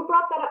 So who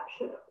brought that up?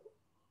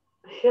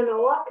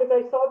 Shanoa? Because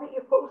I saw that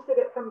you posted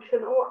it from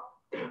Shanoa.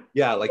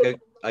 Yeah, like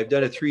I've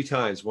done it 3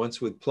 times.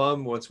 Once with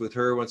Plum, once with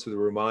her, once with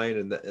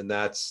Remind, and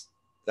that's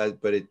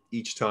that. But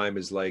each time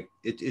is like,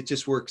 it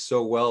just works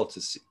so well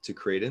to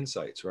create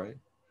insights, right?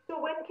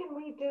 So when can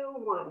we do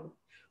one?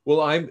 Well,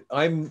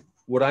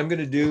 what I'm going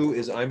to do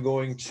is I'm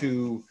going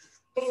to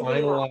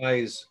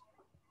finalize,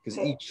 because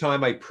each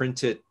time I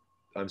print it,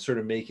 I'm sort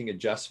of making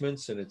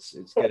adjustments, and it's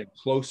getting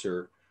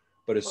closer.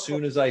 But as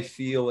soon as I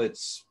feel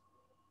it's,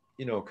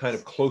 kind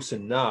of close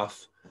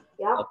enough,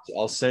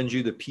 I'll send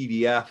you the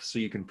PDF so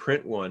you can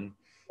print one.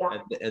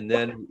 And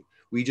then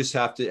we just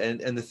have to,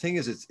 and the thing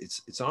is,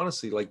 it's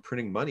honestly like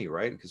printing money,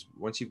 right? Because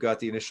once you've got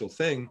the initial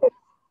thing,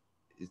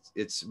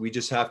 we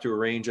just have to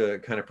arrange a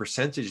kind of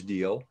percentage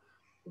deal.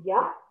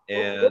 Yeah.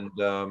 And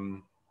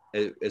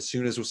as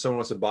soon as someone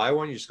wants to buy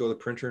one, you just go to the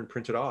printer and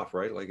print it off,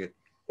 right? Like it.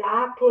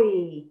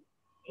 Exactly.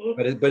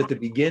 But at the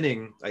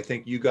beginning, I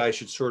think you guys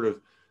should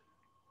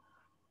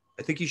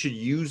I think you should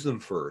use them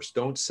first.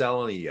 Don't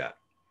sell any yet.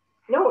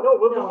 No,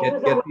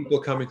 we'll get people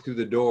coming through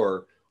the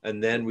door,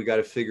 and then we got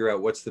to figure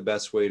out what's the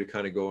best way to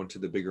kind of go into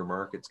the bigger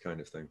markets,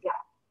 kind of thing. Yeah.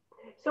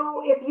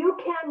 So if you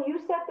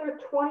said they're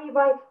 20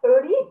 by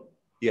 30?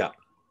 Yeah.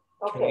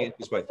 Okay. 20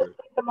 inches by 30.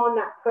 Put them on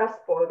that press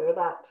board or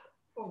that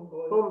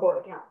foam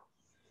board. Yeah.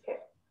 Okay.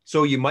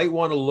 So you might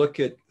want to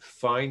look at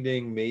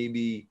finding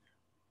maybe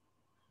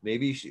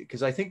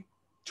because I think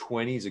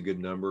 20 is a good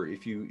number.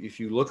 If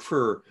you look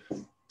for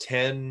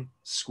 10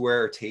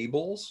 square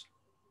tables,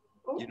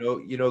 you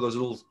know those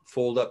little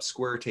fold up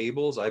square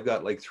tables, I've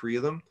got like 3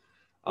 of them.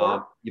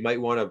 You might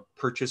want to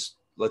purchase,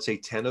 let's say,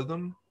 10 of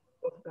them.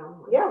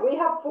 Yeah, we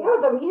have 4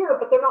 of them here,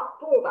 but they're not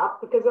fold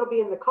up because they'll be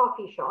in the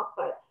coffee shop,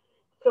 but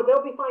so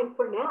they'll be fine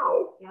for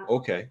now. Yeah.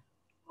 Okay.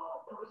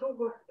 Oh, those will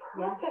work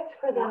perfect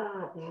for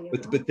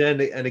that. But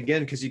then, and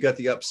again, because you got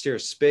the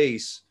upstairs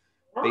space,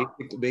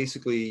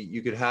 Basically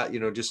you could have,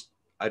 just,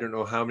 I don't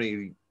know how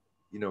many,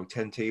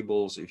 10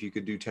 tables, if you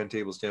could do 10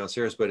 tables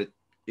downstairs, but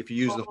if you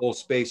use the whole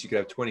space, you could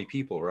have 20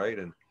 people, right?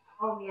 And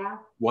Oh, yeah.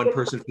 one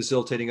person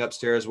facilitating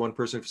upstairs, one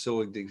person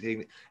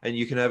facilitating, and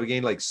you can have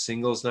again like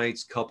singles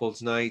nights,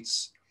 couples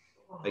nights,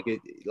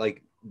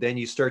 like then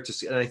you start to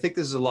see, and I think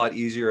this is a lot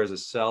easier as a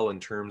cell in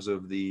terms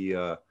of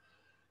the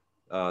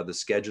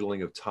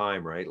scheduling of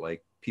time, right?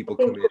 Like people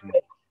come in.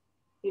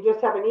 You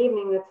just have an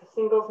evening that's a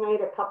singles night,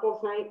 a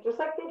couples night, just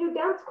like they do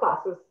dance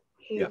classes.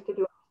 She used to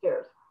do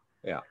upstairs.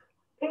 Yeah.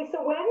 Okay,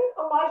 so when,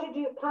 Elijah, do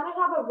you kind of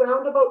have a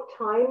roundabout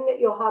time that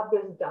you'll have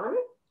this done?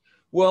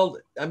 Well,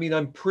 I mean,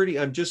 I'm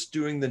just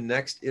doing the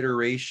next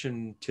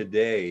iteration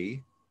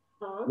today.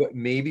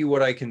 Maybe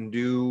what I can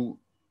do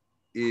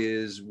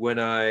is when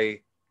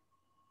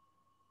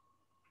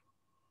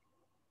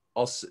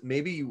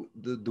maybe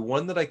the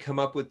one that I come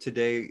up with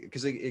today,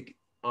 because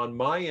on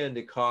my end,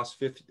 it costs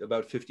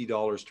about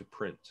 $50 to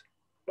print.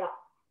 Yeah.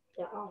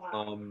 Yeah. Oh,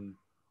 wow.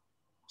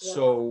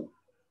 So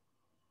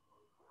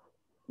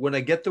when I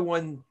get the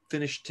one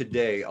finished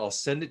today, I'll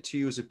send it to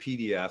you as a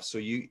PDF. So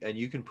you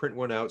can print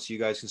one out so you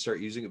guys can start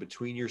using it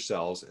between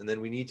yourselves. And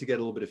then we need to get a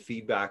little bit of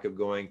feedback of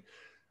going,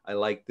 I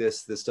like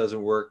this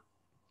doesn't work.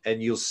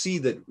 And you'll see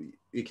that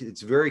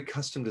it's very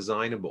custom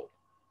designable.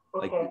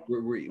 Okay.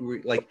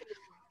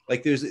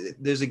 Like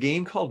there's a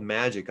game called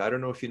Magic. I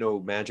don't know if you know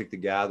Magic the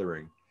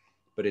Gathering,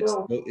 but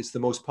it's the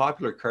most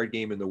popular card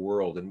game in the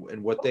world.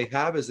 And what they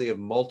have is they have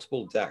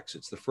multiple decks.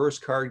 It's the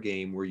first card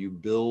game where you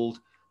build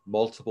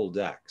multiple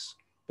decks.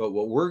 But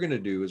what we're going to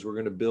do is we're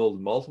going to build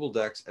multiple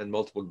decks and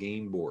multiple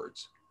game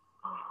boards.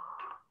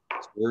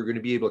 So we're going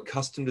to be able to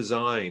custom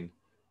design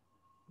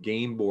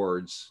game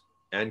boards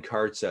and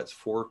card sets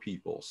for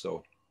people.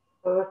 So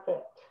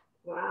perfect.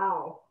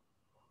 Wow.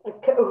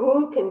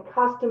 Who can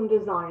custom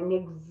design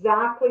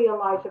exactly,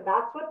 Elijah?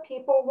 That's what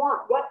people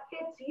want. What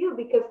fits you?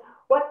 Because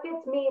what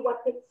fits me,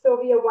 what fits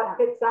Sylvia, what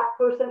fits that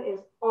person is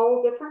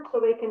all different. So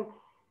they can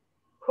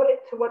put it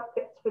to what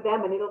fits for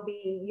them, and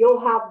you'll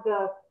have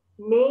the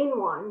main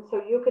one,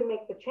 so you can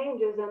make the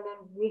changes, and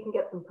then we can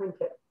get them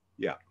printed.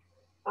 Yeah.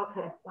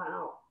 Okay.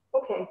 Wow.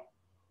 Okay.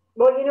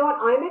 Well, you know what?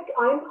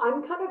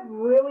 I'm kind of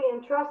really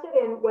interested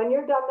in when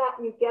you're done that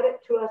and you get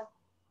it to us.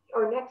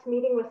 Our next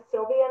meeting with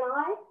Sylvia and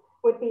I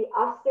would be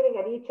us sitting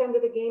at each end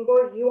of the game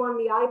board, you on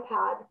the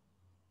iPad,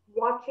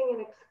 watching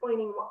and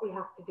explaining what we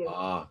have to do.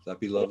 Ah, that'd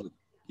be lovely.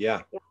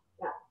 Yeah.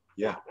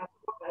 Yeah.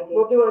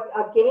 We'll do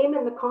a game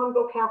in the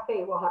Convo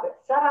Cafe. We'll have it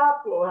set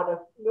up. We'll have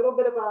a little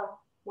bit of a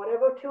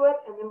whatever to it,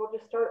 and then we'll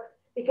just start,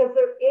 because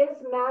there is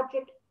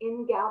magic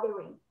in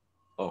gathering.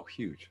 Oh,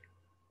 huge.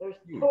 There's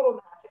total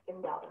magic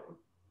in gathering.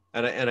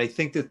 And I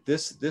think that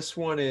this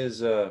one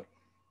is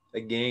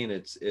again,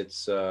 it's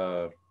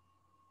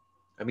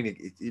I mean,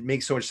 it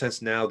makes so much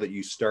sense now that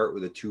you start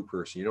with a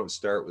 2-person. You don't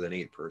start with an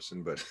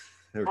 8-person, but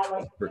or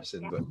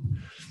 12-person, but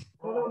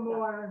a little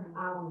more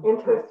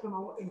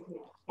personal, intimate.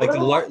 Like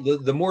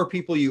the more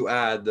people you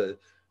add, the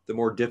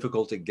more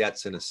difficult it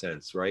gets in a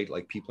sense, right?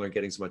 Like people aren't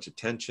getting so much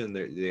attention;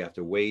 they have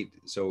to wait.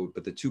 So,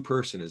 but the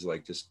 2-person is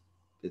like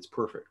it's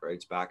perfect, right?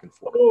 It's back and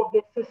forth. Oh,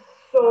 this is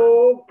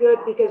so good,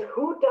 because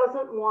who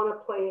doesn't want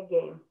to play a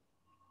game?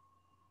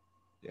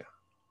 Yeah.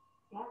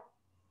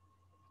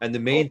 And the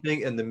main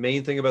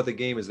thing about the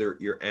game is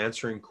you're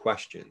answering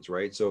questions,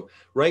 right? So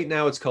right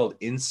now it's called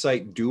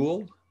Insight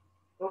Duel.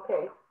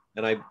 Okay.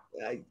 And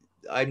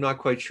I'm not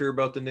quite sure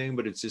about the name,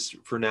 but it's just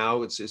for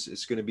now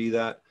it's going to be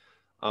that.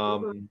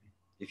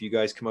 If you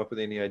guys come up with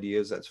any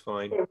ideas, that's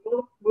fine. Okay,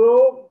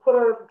 we'll put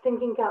our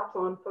thinking caps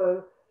on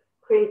for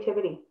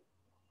creativity.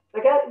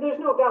 There's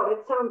no doubt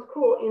it sounds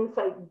cool,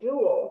 Insight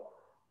Duel,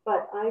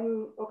 but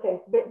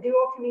But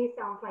duel to me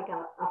sounds like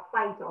a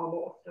fight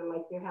almost, or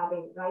like you're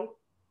having, right?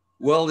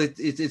 Well,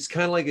 it's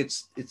kind of like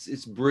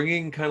it's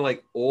bringing kind of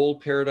like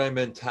old paradigm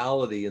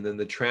mentality, and then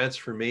the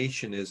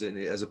transformation is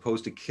as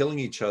opposed to killing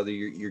each other,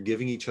 you're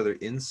giving each other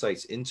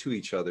insights into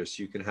each other,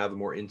 so you can have a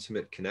more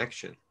intimate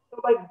connection.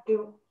 So like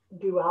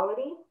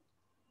duality.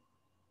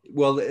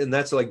 Well, and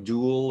that's like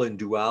dual and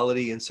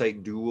duality,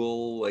 Insight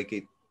Duel, like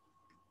it.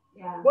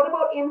 Yeah. What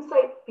about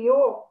Insight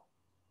Fuel?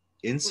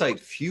 Insight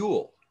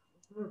Fuel.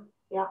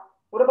 Yeah.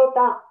 What about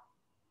that?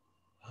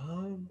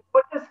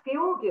 What does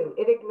fuel do?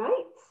 It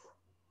ignites.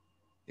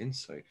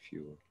 Insight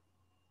Fuel.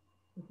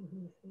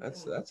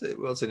 That's it.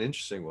 Well, it's an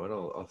interesting one.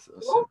 I'll I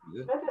just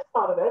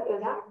thought of it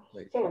as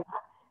saying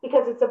that,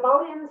 because it's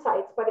about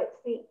insights, but it's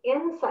the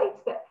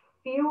insights that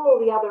fuel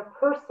the other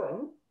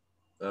person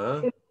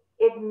to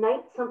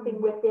ignite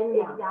something within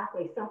them.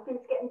 Exactly.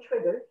 Something's getting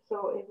triggered.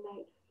 So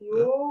ignite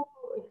fuel,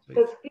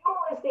 because fuel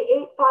is the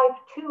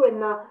 852 in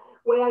the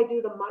way I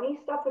do the money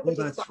stuff with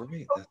the that's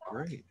right. That's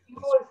great.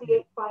 Fuel is the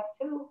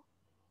 852,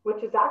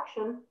 which is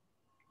action,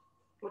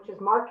 which is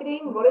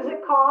marketing. What does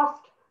it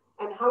cost?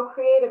 And how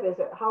creative is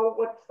it?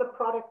 What's the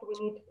product we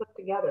need to put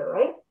together,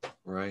 right?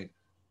 Right.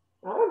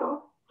 I don't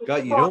know.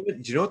 God, you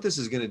know what this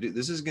is going to do?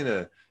 This is going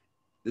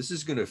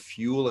to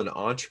fuel an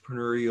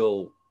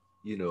entrepreneurial,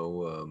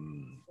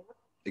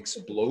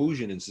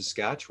 explosion in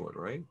Saskatchewan,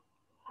 right?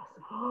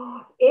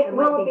 It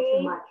might will be too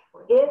be, much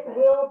for it them.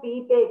 will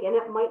be big, and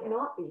it might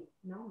not be.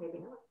 No, maybe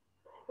not.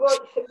 Well,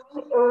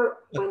 or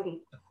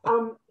Wendy,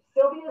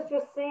 Sylvia's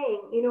just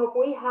saying, you know, if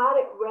we had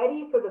it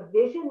ready for the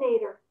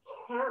Visionator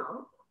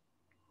camp,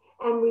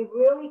 and we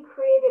really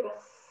created a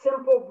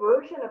simple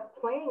version of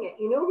playing it,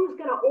 you know who's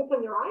going to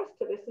open their eyes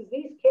to this is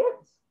these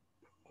kids.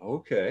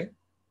 Okay.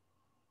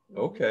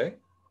 Okay.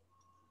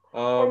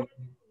 And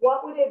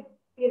what would it,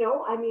 you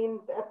know, I mean,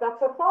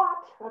 that's a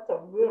thought. That's a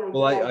really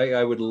Well, good idea.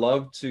 I would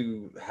love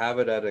to have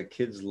it at a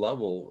kid's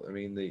level. I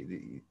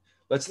mean,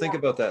 let's think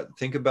about that.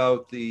 Think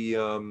about the,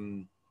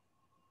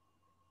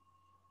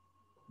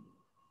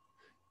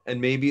 and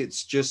maybe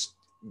it's just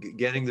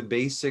getting the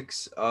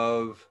basics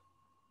of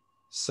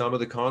some of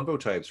the convo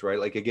types, right?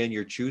 Like, again,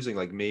 you're choosing,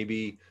 like,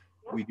 maybe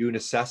we do an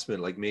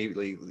assessment, like maybe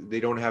like, they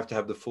don't have to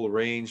have the full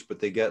range, but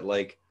they get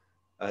like,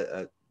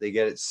 they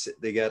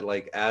get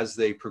like, as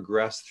they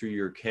progress through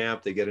your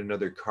camp, they get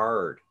another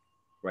card,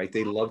 right?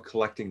 They love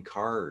collecting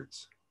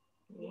cards.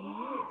 Yes.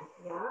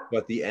 Yeah. But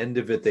at the end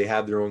of it, they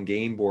have their own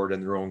game board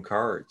and their own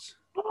cards.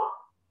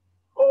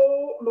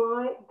 Oh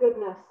my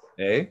goodness.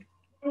 Eh?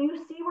 And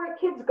you see where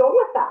kids go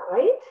with that,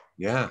 right?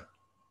 Yeah.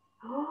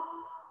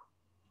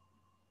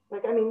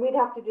 Like, I mean, we'd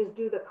have to just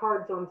do the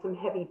cards on some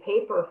heavy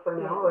paper for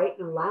now, right?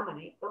 And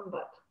laminate them,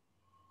 but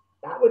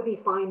that would be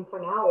fine for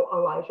now,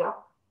 Elijah.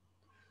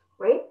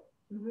 Right?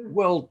 Mm-hmm.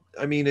 Well,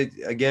 I mean,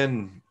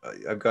 again,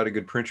 I've got a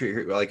good printer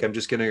here. Like, I'm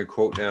just getting a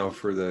quote now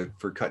for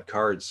cut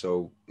cards,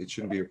 so it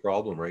shouldn't be a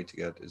problem, right? To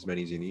get as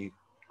many as you need.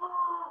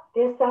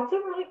 That's a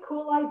really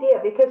cool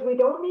idea because we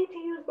don't need to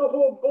use the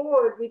whole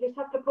board. We just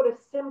have to put a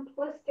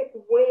simplistic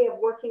way of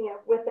working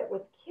with it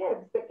with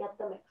kids that get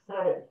them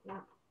excited. Yeah.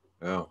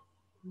 Oh.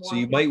 So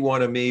you might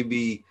want to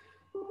maybe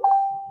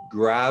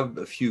grab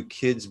a few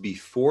kids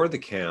before the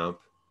camp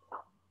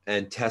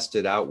and test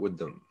it out with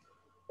them.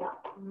 Yeah.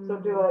 So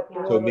do it.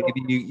 So maybe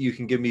you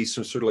can give me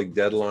some sort of like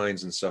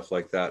deadlines and stuff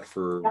like that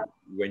for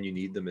when you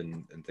need them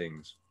and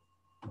things.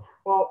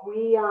 Well,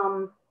 we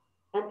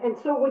and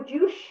so would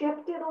you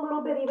shift it a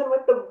little bit even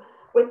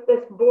with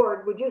this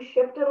board? Would you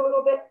shift it a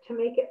little bit to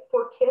make it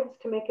for kids,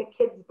 to make a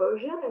kids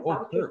version? Is that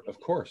what sure, of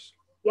course.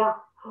 Yeah.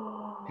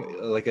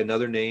 Like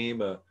another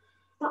name.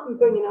 Something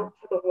bringing out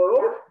to the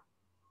world.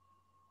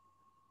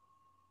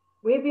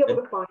 We'd be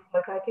able to find,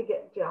 like, I could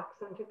get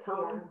Jackson to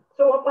come. Yeah.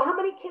 So how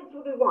many kids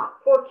would we want?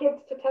 4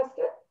 kids to test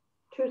it?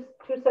 Two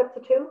sets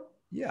of 2?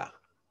 Yeah.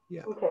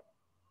 Yeah. Okay.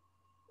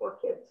 4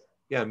 kids.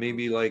 Yeah,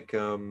 maybe like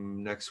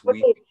next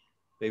week.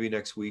 Maybe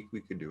next week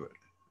we could do it.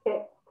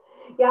 Okay.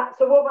 Yeah,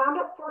 so we'll round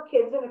up 4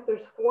 kids, and if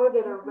there's 4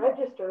 that are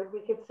registered,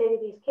 we could say to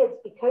these kids,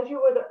 because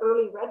you were the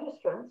early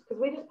registrants, because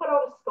we just put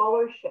out a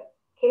scholarship.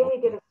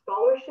 Kaylee did a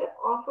scholarship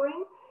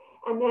offering,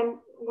 and then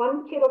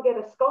 1 kid will get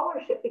a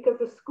scholarship because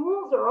the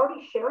schools are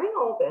already sharing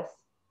all this.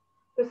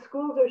 The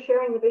schools are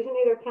sharing the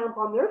Visionator camp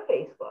on their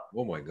Facebook.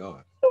 Oh my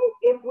God. So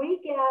if we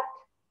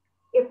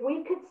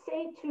could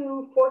say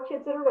to 4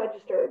 kids that are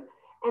registered,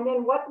 and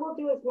then what we'll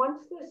do is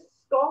once this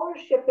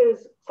scholarship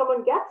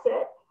someone gets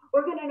it,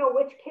 we're going to know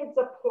which kids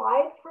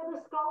applied for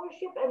the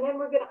scholarship, and then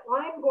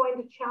I'm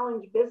going to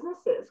challenge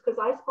businesses because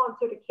I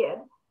sponsored a kid,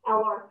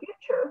 LR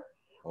Future.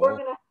 Oh.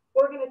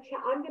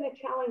 I'm going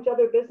to challenge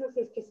other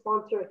businesses to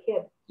sponsor a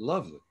kid.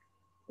 Lovely.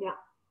 Yeah.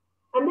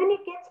 And then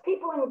it gets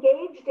people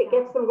engaged. It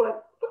gets them going,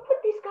 look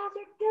what these guys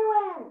are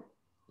doing.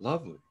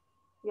 Lovely.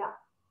 Yeah.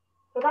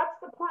 So that's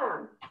the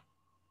plan.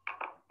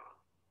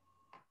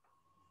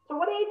 So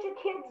what age of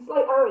kids,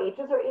 like our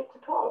ages are 8 to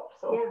 12.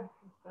 So yeah.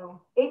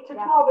 So 8 to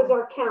 12 is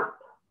our camp.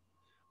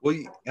 Well,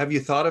 have you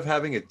thought of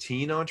having a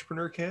teen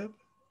entrepreneur camp?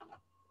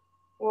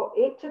 Well,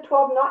 8 to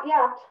 12, not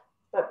yet,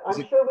 but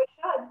I'm sure we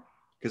should.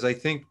 Because I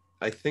think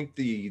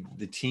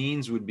the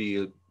teens would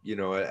be, you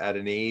know, at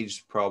an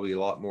age probably a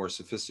lot more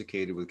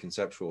sophisticated with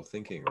conceptual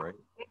thinking, right?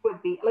 It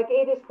would be. Like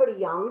 8 is pretty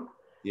young.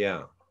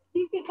 Yeah. I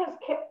think because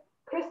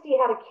Christy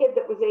had a kid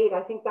that was 8,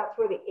 I think that's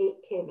where the 8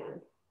 came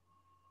in.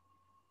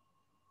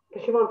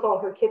 Because she wants all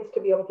her kids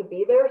to be able to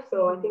be there.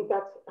 So I think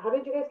that's, how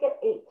did you guys get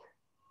 8?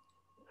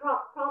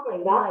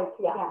 Probably that.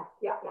 Yeah.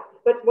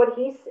 But what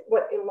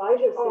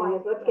Elijah's saying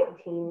is let's get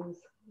teens.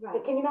 Right.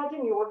 Like, can you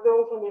imagine your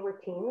girls when they were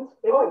teens?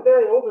 They weren't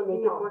very old when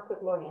they did work with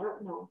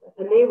Lorianne. No.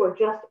 And they were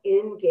just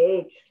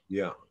engaged.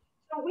 Yeah.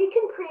 So we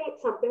can create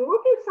something.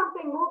 We'll do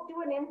something. We'll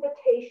do an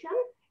invitation.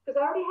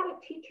 Because I already had a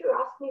teacher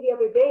ask me the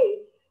other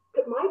day,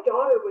 that my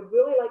daughter would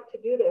really like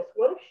to do this.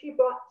 What if she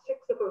brought 6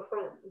 of her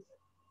friends?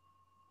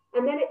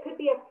 And then it could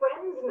be a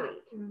friends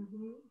night.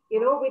 Mm-hmm. You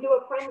know, we do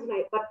a friends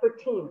night, but for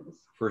teens.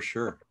 For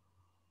sure.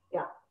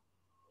 Yeah.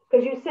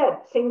 Because you said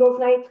singles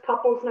nights,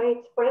 couples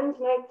nights, friends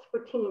nights for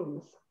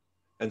teens.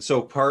 And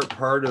so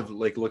part of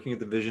like looking at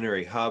the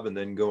Visionary Hub and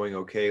then going,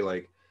 okay,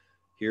 like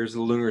here's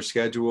the lunar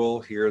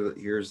schedule,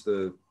 here's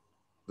the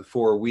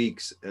 4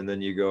 weeks, and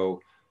then you go,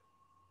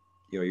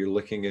 you know, you're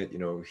looking at, you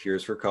know,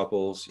 here's for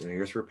couples, you know,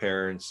 here's for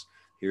parents,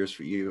 here's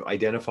for you,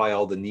 identify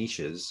all the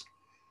niches,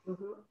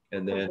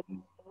 and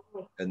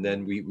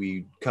then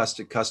we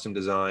custom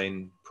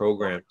design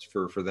programs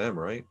for them,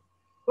 right?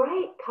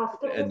 Right,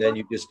 custom. And then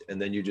you just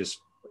rinse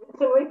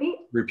and repeat.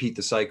 repeat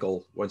the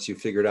cycle once you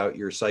figured out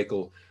your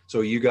cycle.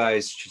 So you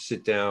guys should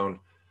sit down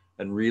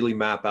and really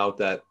map out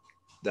that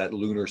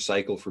lunar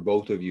cycle for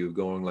both of you,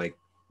 going like,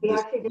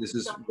 this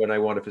is when I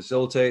want to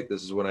facilitate.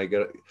 This is when I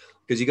get,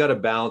 because you got to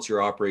balance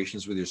your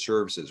operations with your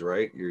services,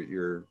 right?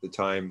 Your the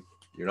time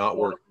you're not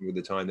working with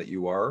the time that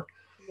you are.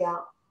 Yeah.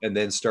 And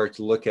then start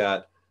to look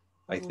at,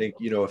 I think,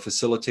 a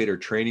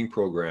facilitator training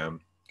program,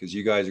 because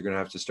you guys are going to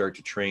have to start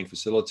to train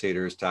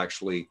facilitators to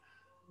actually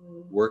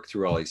work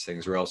through all these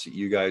things, or else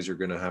you guys are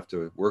going to have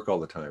to work all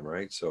the time,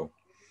 right? So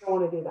I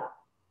don't want to do that.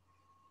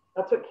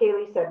 That's what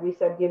Kaylee said. We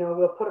said,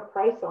 we'll put a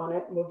price on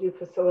it and we'll do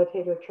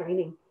facilitator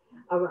training.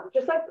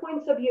 Just like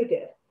Points of View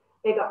did.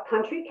 They got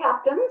country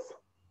captains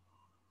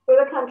for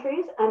the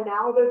countries, and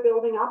now they're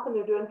building up and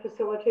they're doing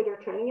facilitator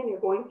training, and you're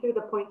going through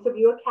the Points of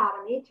View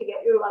Academy to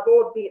get your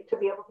level to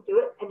be able to do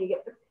it, and you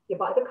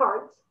buy the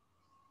cards,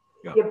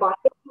 you buy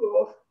the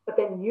tools, but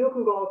then you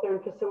can go out there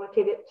and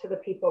facilitate it to the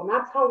people, and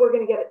that's how we're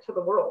going to get it to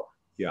the world.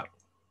 Yeah.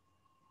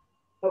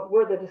 But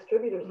we're the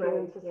distributors here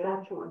in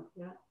Saskatchewan.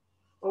 Yeah.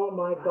 Oh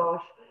my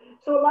gosh.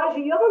 So Elijah,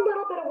 you have a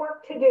little bit of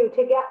work to do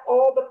to get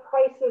all the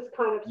prices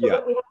kind of, so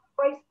that we have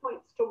price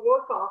points to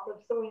work off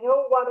of, so we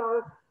know what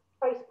our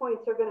price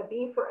points are going to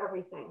be for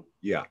everything.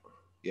 Yeah.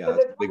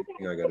 That's a big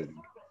thing I got to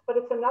do. But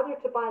it's another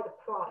to buy the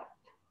product,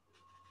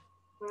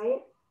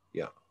 right?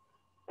 Yeah.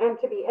 And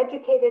to be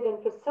educated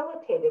and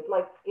facilitated,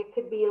 like it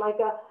could be like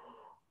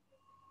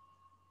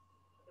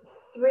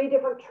 3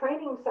 different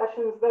training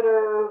sessions that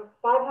are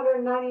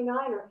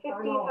 $599 or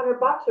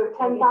 $1,500 or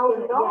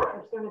 $10,000.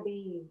 It's going to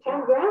be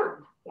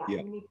 $10,000.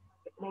 Yeah.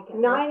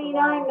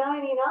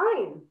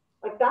 $99.99.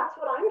 Like that's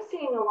what I'm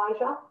seeing,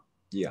 Elijah.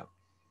 Yeah.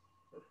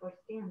 For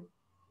first in.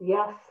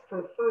 Yes.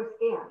 For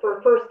first in.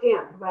 For first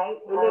in. Right.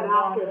 And then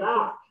after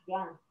that.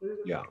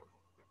 Yeah.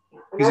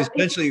 Because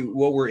essentially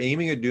what we're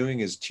aiming at doing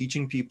is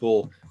teaching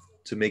people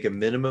to make a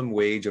minimum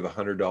wage of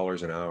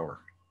 $100 an hour.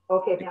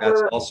 Okay. Like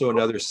that's also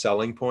another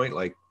selling point.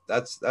 Like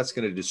that's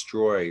going to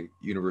destroy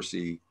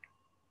university,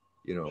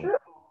 Sure.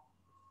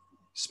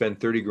 Spend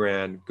 30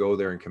 grand, go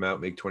there and come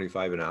out, make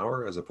 25 an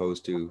hour, as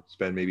opposed to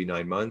spend maybe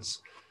 9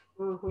 months,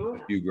 a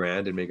few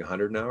grand and make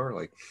 100 an hour.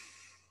 Like,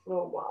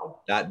 oh wow,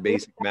 that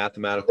basic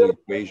mathematical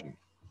equation.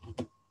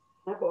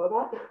 I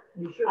bought that.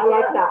 I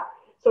like that.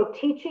 So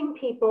teaching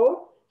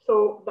people.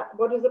 So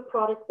what is the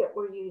product that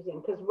we're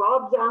using? Because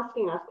Rob's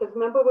asking us, because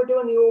remember we're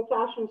doing the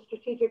old-fashioned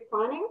strategic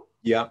planning?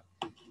 Yeah.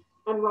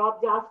 And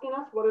Rob's asking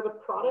us, what are the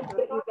products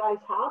that you guys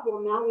have?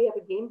 Well, now we have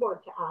a game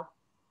board to add.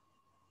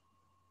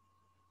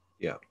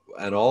 Yeah,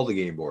 and all the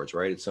game boards,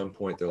 right? At some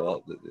point, they'll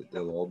all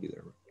be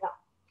there. Yeah.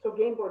 So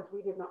game boards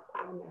we did not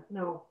put on there.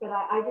 No, but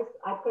I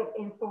put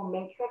info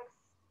matrix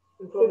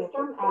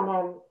system, and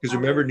then because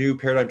remember, new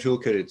paradigm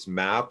toolkit, it's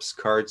maps,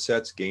 card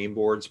sets, game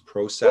boards,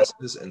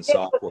 processes, and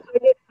software. I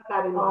did put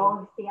that in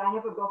mind. Oh, see, I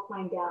never broke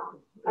mine down.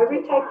 I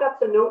retyped up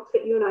the notes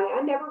that you and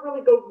I never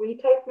really go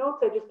retype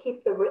notes. I just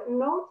keep the written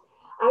notes.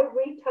 I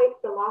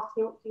retyped the last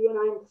notes you and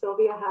I and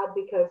Sylvia had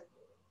because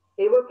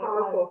they were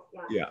powerful.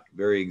 Yeah,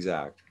 very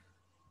exact.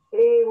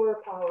 They were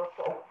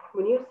powerful.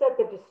 When you said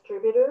the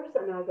distributors,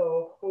 and I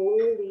go,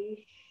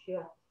 holy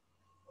shit,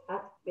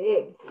 that's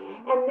big.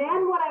 And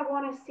then what I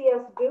want to see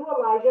us do,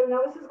 Elijah,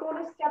 now this is going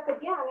to step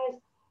again,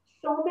 is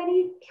so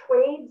many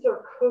trades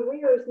or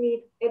careers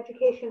need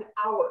education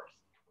hours.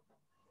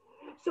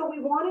 So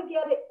we want to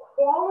get it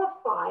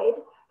qualified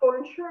for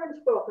insurance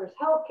brokers,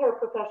 healthcare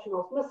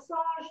professionals,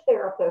 massage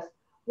therapists.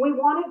 We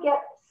want to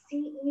get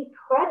CE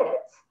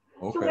credits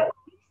so that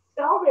we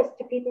sell this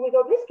to people. We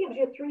go, this gives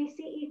you 3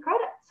 CE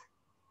credits.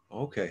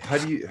 Okay.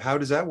 How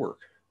does that work?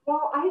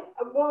 Well,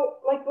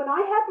 like when I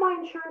had my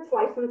insurance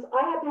license,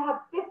 I had to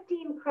have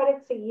 15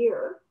 credits a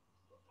year,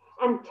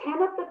 and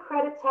 10 of the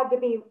credits had to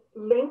be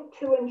linked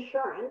to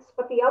insurance,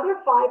 but the other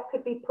 5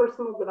 could be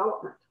personal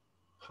development.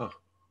 Huh.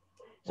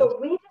 So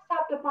we just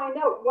have to find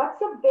out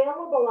what's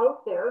available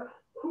out there,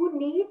 who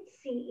needs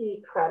CE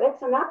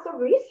credits, and that's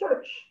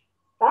research,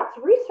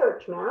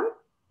 man.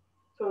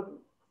 So,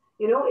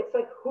 it's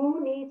like who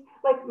needs,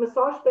 like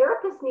massage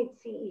therapists need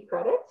CE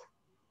credits.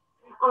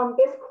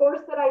 This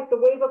course the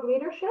Wave of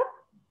Leadership,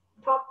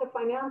 talk to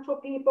financial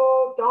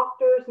people,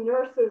 doctors,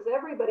 nurses,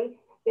 everybody,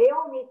 they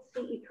all need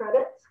CE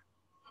credits.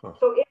 Huh.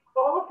 So it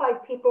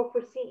qualified people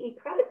for CE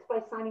credits by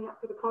signing up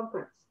for the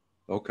conference.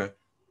 Okay.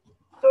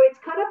 So it's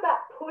kind of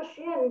that push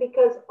in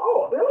because,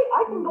 oh, really?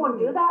 I can go and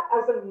do that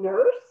as a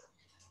nurse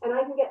and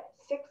I can get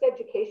 6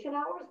 education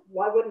hours?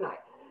 Why wouldn't I?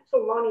 So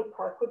Lonnie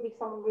Park would be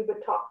someone we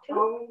would talk to.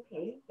 Oh,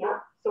 okay. Yeah.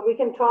 So we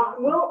can talk.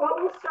 What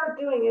we'll start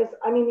doing is,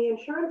 the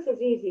insurance is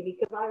easy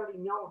because I already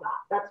know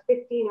that. That's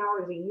 15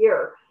 hours a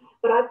year.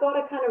 But I've got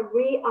to kind of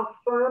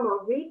reaffirm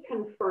or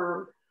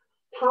reconfirm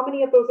how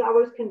many of those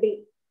hours can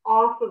be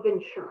off of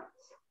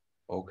insurance.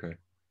 Okay.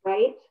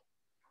 Right?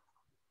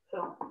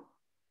 So,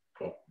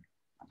 okay.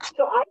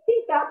 So I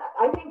think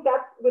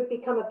that would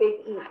become a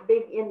big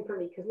in for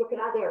me because look at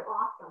that there.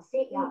 Awesome.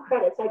 CE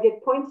credits. I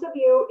did Points of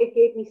View. It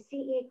gave me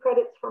CE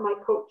credits for my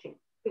coaching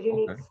because you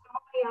need so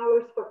many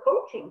hours for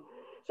coaching.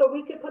 So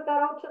we could put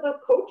that out to the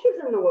coaches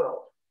in the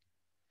world.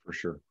 For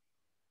sure.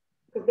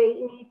 because they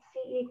need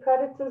CE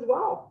credits as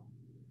well.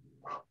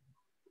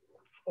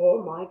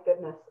 Oh my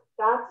goodness.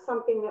 That's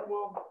something that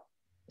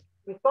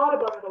we thought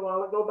about it a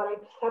while ago, but I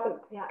just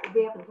haven't. Yeah,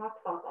 we haven't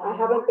talked about that. I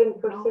haven't been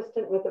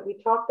persistent with it.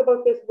 We talked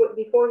about this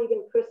before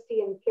even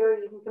Christy and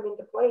Carrie even come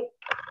into play.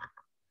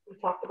 We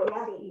talked about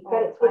CE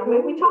credits.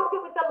 We talked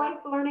it with the Life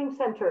Learning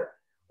Center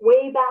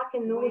way back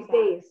in those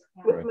days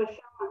with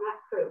Michelle and that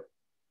crew.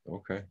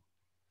 Okay.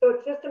 So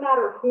it's just a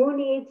matter of who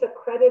needs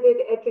accredited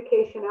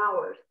education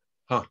hours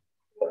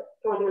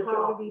for their job.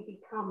 How do we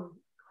become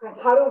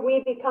accredited? How do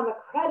we become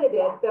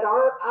accredited that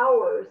our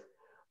hours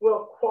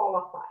will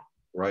qualify?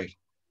 Right.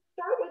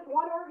 Start with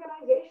one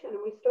organization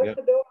and we start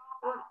to build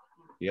on that.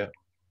 Yeah.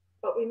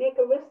 But we make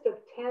a list of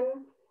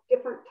 10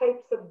 different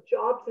types of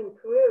jobs and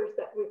careers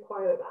that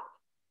require that.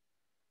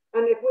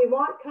 And if we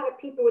want kind of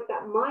people with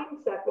that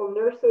mindset, well,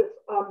 nurses,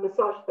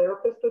 massage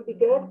therapists would be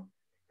good.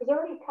 Because they're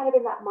already kind of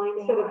in that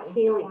mindset of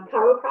healing.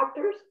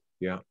 Chiropractors.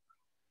 Yeah.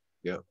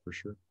 Yeah, for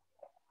sure.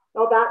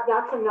 Oh,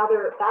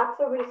 that's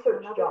a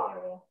research job.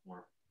 Area.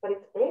 Yeah. But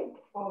it's big.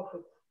 Oh,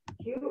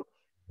 it's huge.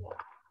 Yeah.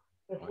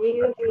 If we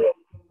can be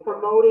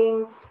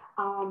promoting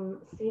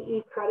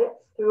CE credits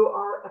through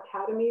our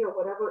academy or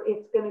whatever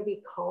it's going to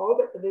be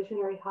called at the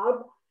Visionary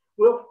Hub,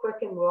 we'll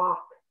frickin'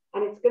 rock.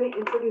 And it's going to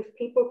introduce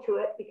people to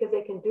it because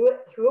they can do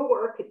it through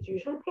work. It's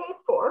usually paid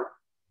for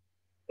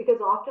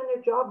because often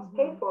their jobs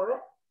pay for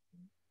it.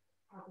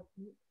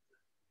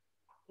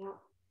 Yeah.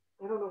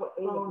 I don't know what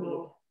they would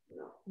need.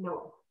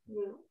 No.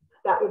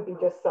 That would be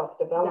just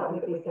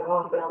self-development that we could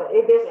offer. But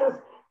this is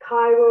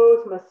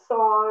chiros,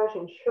 massage,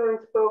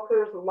 insurance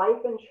brokers,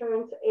 life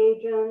insurance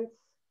agents,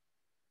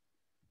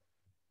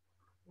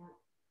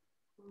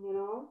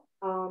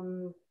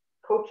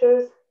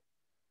 coaches.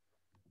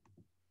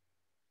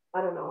 I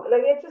don't know.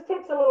 Like, it just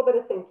takes a little bit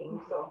of thinking.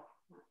 So,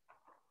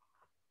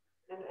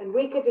 and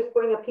we could just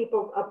bring a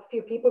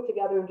few people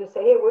together and just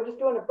say, hey, we're just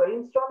doing a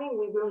brainstorming.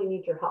 We really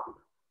need your help.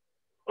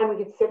 And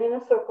we could sit in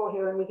a circle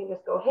here and we can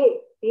just go,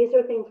 hey, these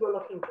are things we're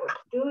looking for.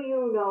 Do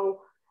you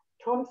know,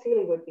 Tom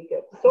Seeley would be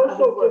good.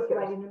 Social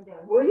workers.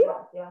 Were you?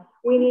 Yeah.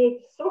 We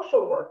need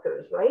social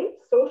workers, right?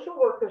 Social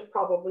workers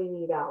probably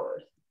need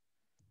hours.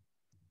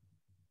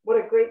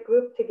 What a great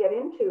group to get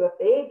into if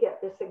they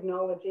get this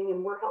acknowledging,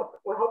 and we're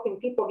helping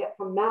people get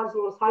from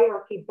Maslow's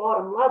hierarchy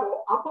bottom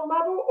level up a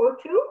level or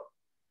two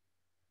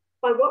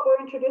by what we're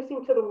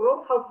introducing to the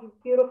world. How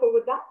beautiful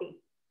would that be?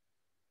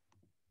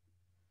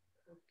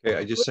 Okay,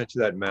 I just sent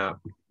you that map,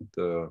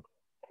 the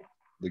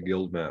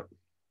guild map.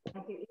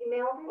 Have you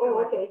emailed it?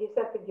 Oh, okay. He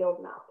sent the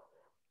guild map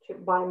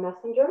by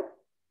messenger.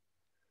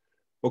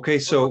 Okay,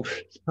 so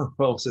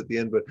almost at the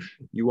end, but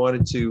you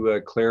wanted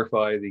to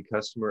clarify the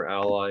customer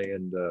ally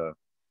and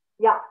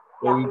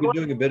well, we've been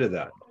doing a bit of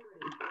that.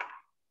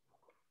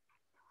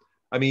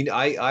 I mean,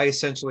 I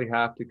essentially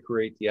have to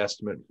create the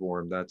estimate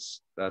form.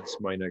 That's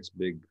my next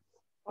big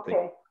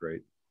thing.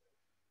 Great.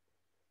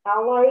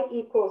 Ally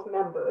equals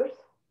members,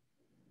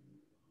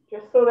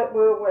 just so that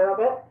we're aware of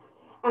it.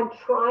 And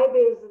tribe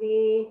is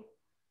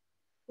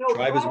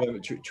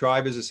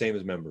tribe is the same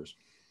as members.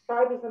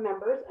 Tribe is the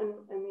members and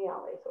the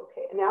allies.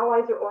 Okay. And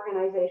allies are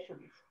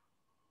organizations.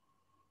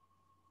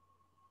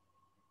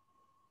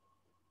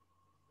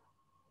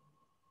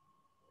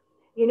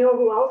 You know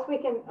who else we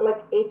can,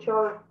 like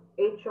HR,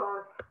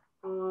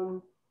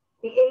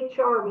 the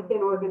HR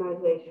within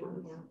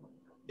organizations.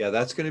 Yeah,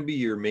 that's going to be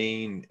your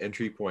main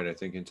entry point, I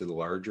think, into the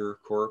larger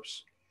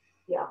corps.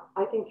 Yeah,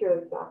 I think you're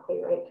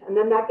exactly right. And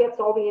then that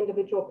gets all the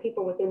individual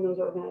people within those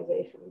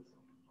organizations.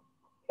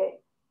 Okay,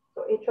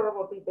 so HR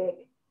will be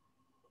big.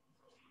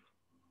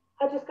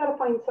 I just got to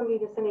find somebody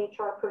that's an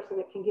HR person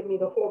that can give me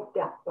the whole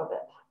depth of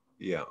it.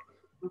 Yeah.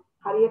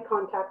 How do you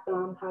contact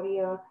them? How do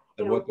you...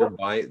 And what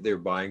their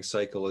buying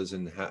cycle is,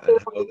 and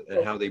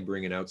how they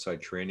bring in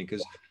outside training.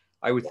 Because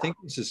I would think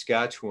in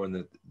Saskatchewan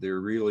that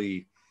they're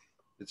really,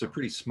 it's a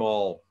pretty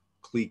small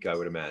clique, I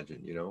would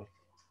imagine, you know?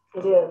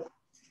 It is.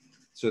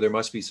 So there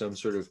must be some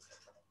sort of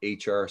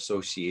HR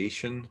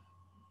association.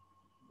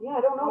 Yeah,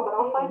 I don't know, but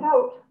I'll find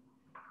out.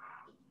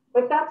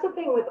 Like, that's the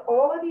thing with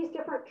all of these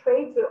different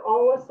trades, they're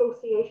all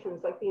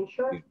associations, like the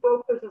Insurance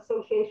Brokers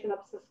Association of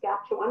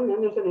Saskatchewan, and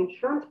then there's an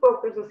Insurance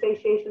Brokers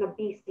Association of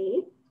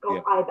BC,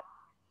 go IBAC.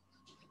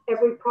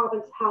 Every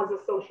province has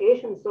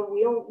associations, so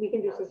we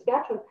can do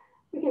Saskatchewan.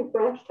 We can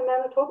branch to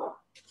Manitoba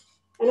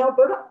and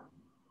Alberta.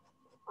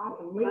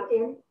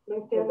 LinkedIn.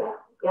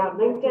 Yeah,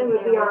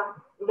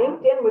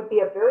 LinkedIn would be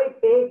a very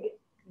big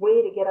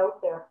way to get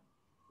out there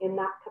in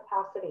that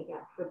capacity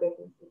for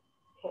businesses.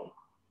 Okay.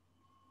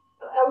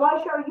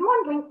 Elijah, are you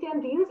on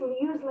LinkedIn? Do you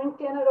use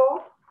LinkedIn at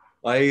all?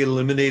 I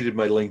eliminated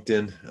my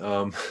LinkedIn.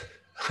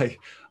 I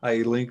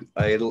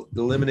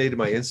eliminated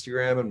my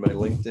Instagram and my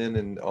LinkedIn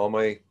and all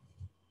my.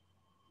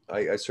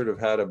 I sort of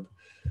had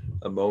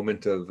a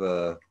moment of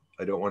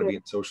I don't want to be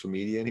in social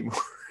media anymore.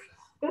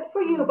 Good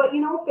for you, but you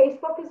know,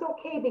 Facebook is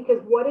okay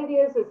because what it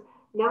is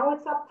now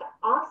it's up to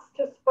us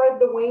to spread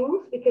the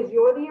wings because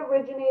you're the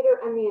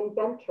originator and the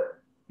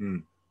inventor.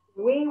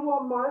 We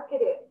will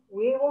market it.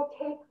 We will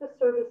take the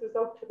services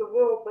out to the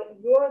world, but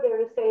you're there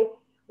to say,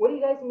 what do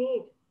you guys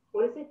need?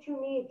 What is it you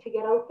need to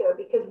get out there?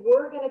 Because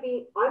we're going to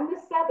be, I'm the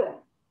 7.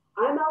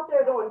 I'm out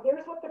there going,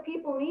 here's what the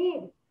people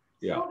need.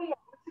 Yeah. Sylvia,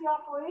 what's the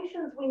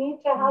operations we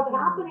need to have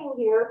happening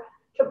here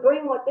to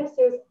bring what this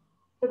is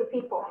to the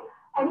people?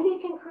 And he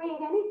can create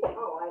anything.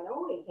 Oh, I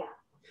know he can.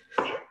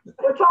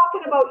 We're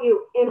talking about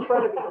you in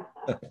front of you.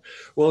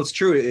 Well, it's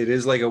true. It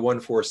is like a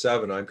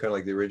 147. I'm kind of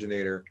like the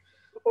originator.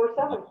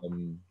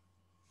 4-7.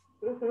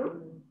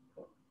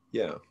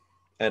 Yeah.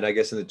 And I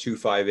guess in the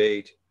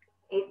 258,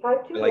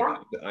 852. like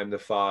Yeah. I'm the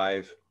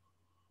 5,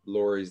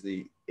 Laurie's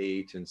the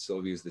 8, and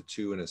Sylvia's the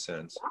 2 in a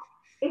sense.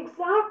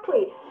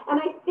 Exactly. And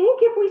I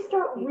think if we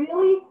start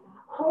really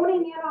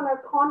honing in on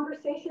our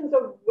conversations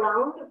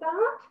around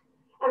that,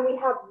 and we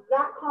have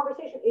that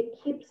conversation, it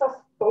keeps us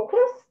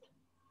focused.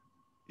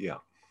 Yeah.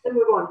 And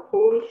we're going,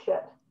 holy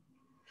shit,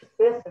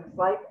 this is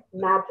like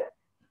magic.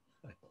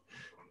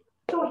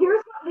 So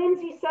here's what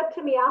Lindsay said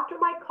to me after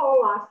my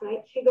call last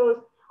night. She goes,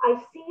 I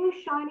see you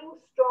shining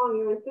strong,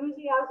 your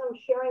enthusiasm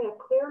sharing a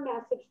clear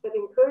message that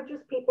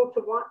encourages people to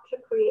want to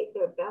create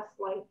their best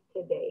life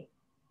today.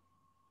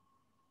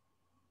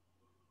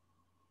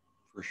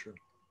 For sure.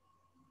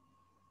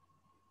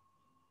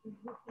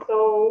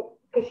 So,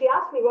 because she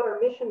asked me what our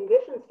mission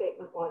vision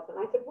statement was, and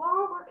I said,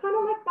 well, we're kind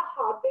of like the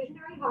hub.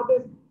 Visionary hub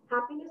is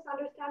happiness,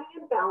 understanding,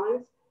 and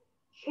balance,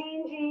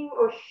 changing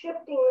or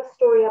shifting the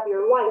story of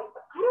your life.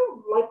 But I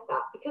don't like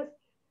that because,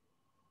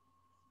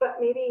 but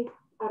maybe,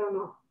 I don't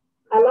know.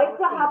 I like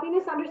the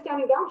happiness,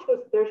 understanding, balance. She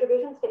goes, there's your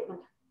vision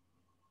statement.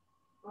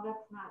 Well,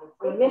 that's not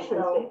a mission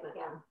statement.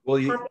 Yeah. Well,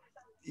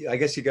 I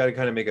guess you got to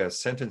kind of make a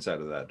sentence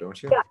out of that,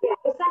 don't you? Yeah,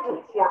 a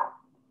sentence, yeah.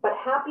 But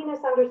happiness,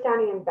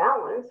 understanding, and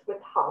balance with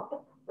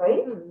hub,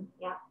 right?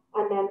 Yeah.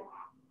 And then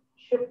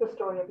shift the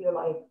story of your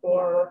life,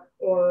 or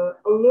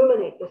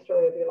illuminate the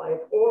story of your life,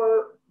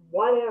 or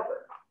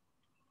whatever.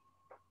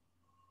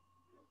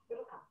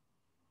 It'll come.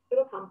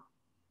 It'll come.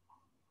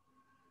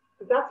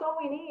 That's all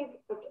we need.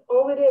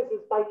 All it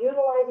is by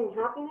utilizing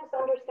happiness,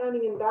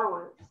 understanding, and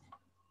balance,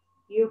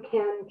 you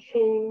can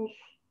change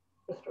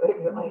the story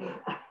of your life.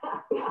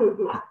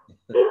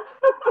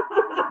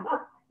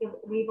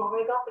 We've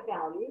already got the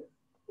values.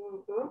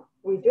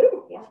 We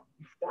do. Yeah,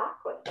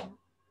 exactly.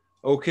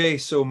 Okay,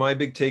 so my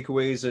big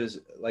takeaways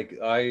is like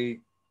I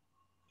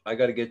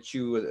got to get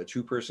you a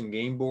 2-person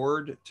game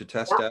board to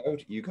test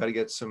out. You got to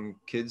get some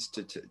kids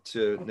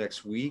to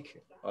next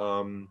week.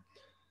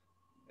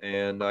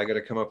 And I got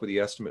to come up with the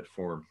estimate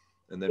form,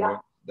 and then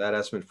that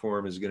estimate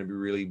form is going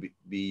to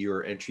be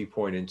your entry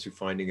point into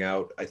finding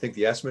out. I think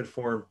the estimate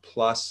form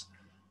plus,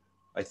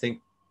 I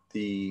think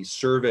the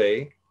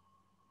survey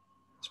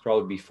is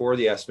probably before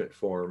the estimate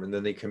form, and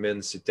then they come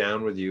in, sit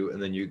down with you,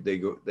 and then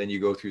you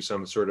go through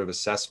some sort of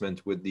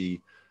assessment with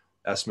the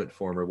estimate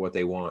form of what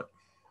they want.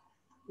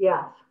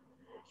 Yes.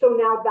 So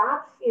now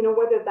that's,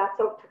 whether that's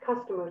out to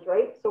customers,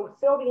 right? So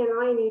Sylvia and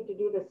I need to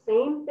do the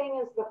same thing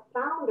as the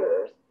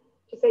founders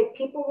to say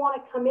people want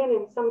to come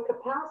in some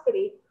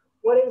capacity.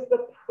 What is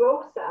the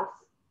process,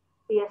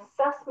 the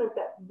assessment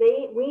that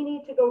we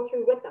need to go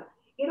through with them?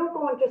 You don't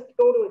go and just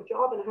go to a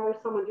job and hire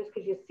someone just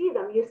because you see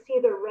them. You see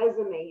their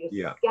resume. You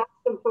sketch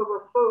them for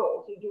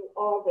referrals. You do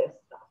all this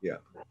stuff. Yeah.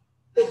 Right?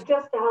 It's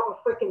just to have a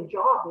freaking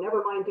job,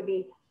 never mind to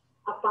be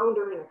a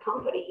founder in a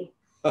company.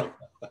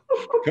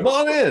 Come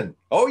on in.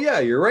 Oh yeah,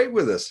 you're right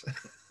with us.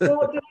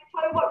 Well, did I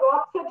tell you what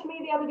Rob said to me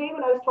the other day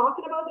when I was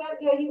talking about that?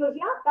 Yeah, he goes,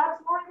 yeah,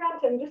 that's Laurie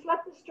Renton. Just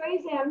let the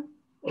strays in.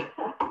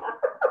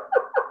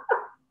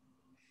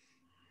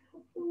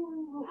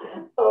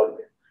 Oh,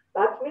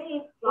 that's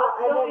me. Well,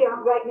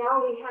 right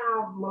now we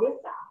have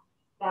Melissa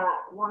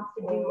that wants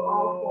to do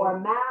all 4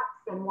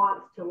 maps and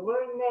wants to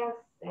learn this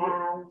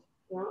and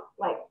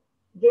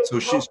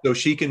so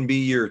she can be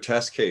your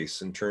test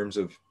case in terms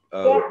of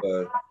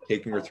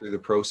taking her through the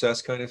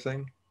process kind of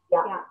thing.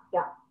 Yeah.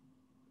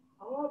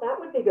 Oh, that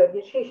would be good.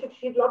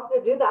 She'd love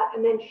to do that.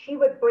 And then she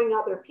would bring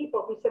other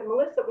people. We said,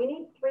 Melissa, we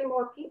need 3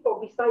 more people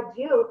besides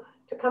you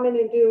to come in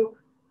and do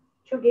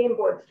 2 game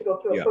boards to go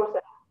through a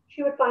process.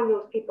 She would find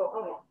those people.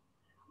 Oh, yeah.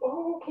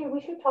 Oh, okay. We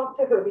should talk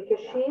to her because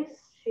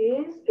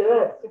she's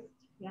good.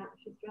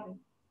 She's ready.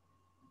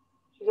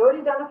 She's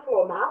already done a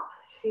flow map.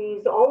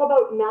 She's all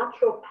about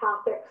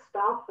naturopathic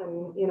stuff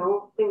and,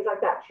 things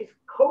like that. She's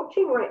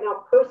coaching right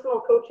now,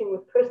 personal coaching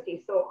with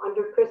Christy. So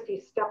under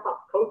Christy's Step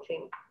Up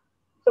Coaching.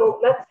 So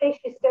let's say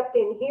she stepped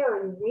in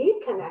here and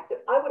we connected.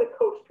 I would have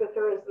coached with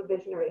her as the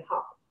Visionary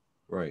Hub.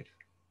 Right.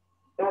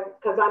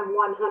 Because I'm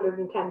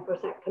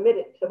 110%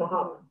 committed to the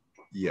hub.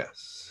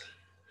 Yes.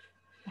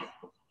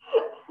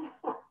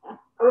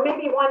 Or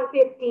maybe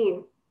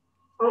 115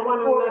 or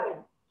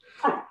 111.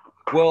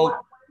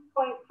 Well,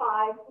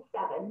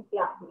 1.57.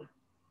 Yeah.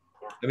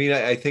 I mean,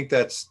 I think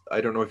that's,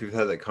 I don't know if you've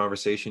had that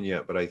conversation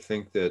yet, but I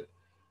think that,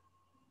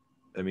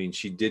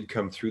 she did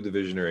come through the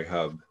Visionary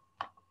Hub.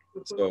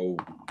 So,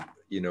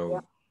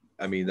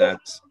 I mean,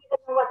 that's. I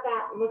don't know what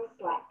that looks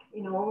like,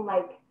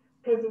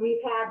 because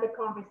we've had the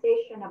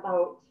conversation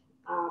about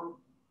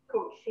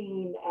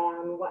coaching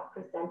and what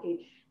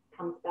percentage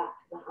comes back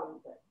to the hub.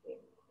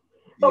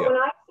 But when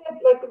I said,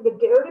 like the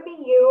Dare to Be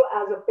You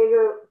as a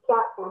bigger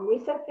platform, we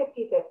said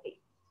 50-50.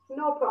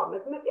 No problem.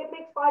 It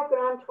makes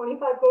 $5,000,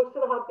 25 goes to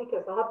the hub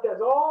because the hub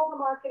does all the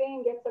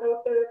marketing, gets it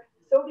out there.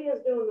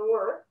 Sylvia's doing the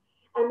work,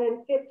 and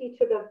then 50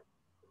 to the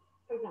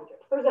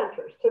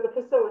presenters, to the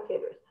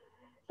facilitators.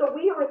 So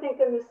we were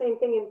thinking the same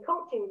thing in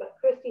coaching, but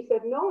Christy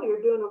said, no,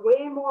 you're doing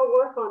way more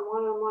work on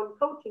one-on-one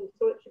coaching,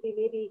 so it should be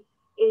maybe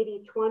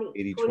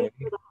 80-20. 80-20.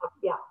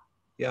 Yeah.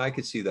 Yeah, I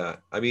could see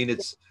that. I mean,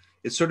 it's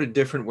sort of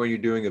different when you're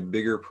doing a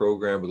bigger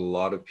program with a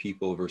lot of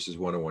people versus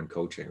one-on-one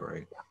coaching,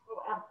 right? Yeah,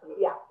 oh,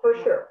 absolutely. Yeah, for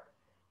sure.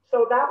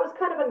 So that was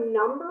kind of a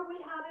number we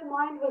had in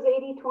mind was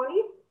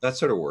 80-20. That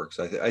sort of works.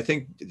 I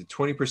think the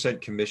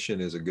 20% commission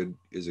is a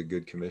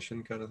good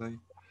commission kind of thing.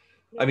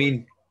 Yeah. I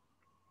mean,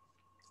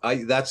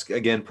 that's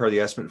again part of the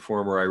estimate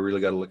form where I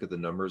really got to look at the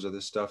numbers of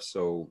this stuff.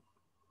 So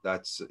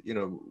that's,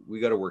 we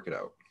got to work it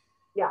out.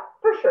 Yeah,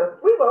 for sure.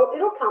 We will.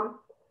 It'll come.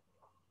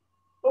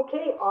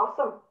 Okay,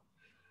 awesome.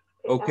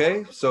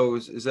 Okay, so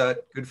is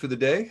that good for the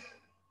day?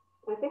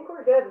 I think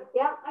we're good.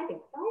 Yeah, I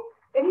think so.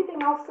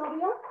 Anything else,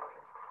 Sylvia?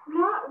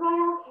 Not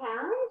right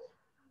offhand.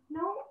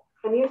 No.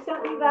 And you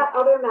sent me that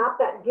other map,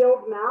 that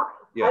guild map.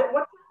 Yeah.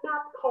 What's that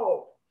map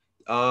called?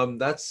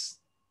 That's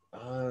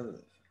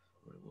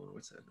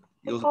what's that?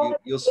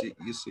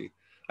 You'll see.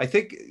 I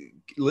think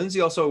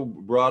Lindsay also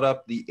brought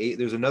up the 8.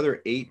 There's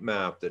another 8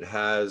 map that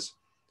has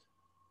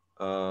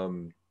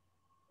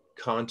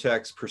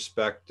context,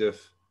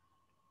 perspective,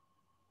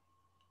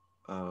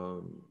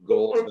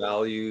 goals,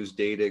 values,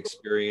 data,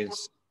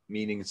 experience,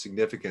 meaning, and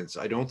significance.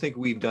 I don't think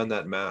we've done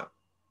that map.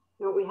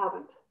 No, we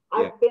haven't.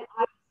 Yeah.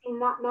 I've seen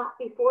that map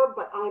before,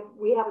 but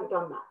we haven't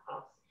done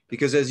that.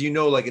 Because as you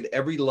know, like at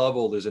every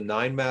level, there's a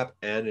 9 map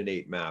and an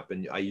 8 map.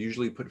 And I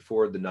usually put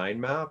forward the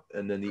 9 map,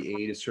 and then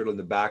the 8 is sort of in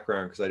the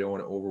background because I don't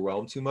want to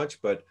overwhelm too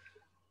much. But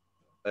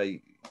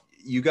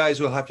you guys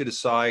will have to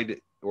decide,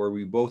 or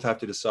we both have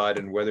to decide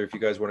on whether if you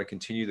guys want to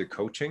continue the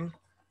coaching.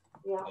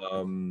 Yeah.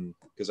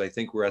 Because I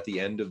think we're at the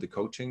end of the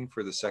coaching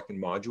for the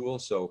second module.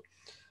 So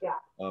yeah.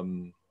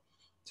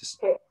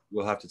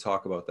 We'll have to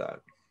talk about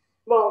that.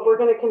 Well, we're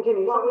going to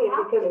continue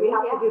because we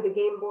have to do the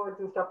game boards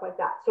and stuff like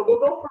that. So we'll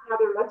go for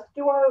another. Let's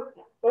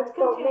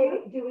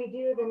continue. Do we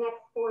do the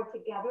next 4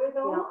 together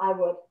though? Yeah, I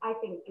would. I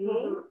think.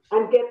 Mm-hmm.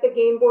 And get the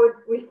game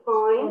board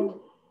refined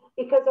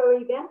because our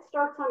event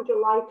starts on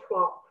July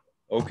 12th.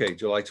 Okay,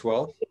 July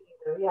 12th?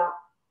 Yeah.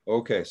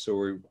 Okay, so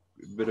we're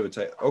a bit of a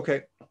tight.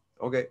 Okay.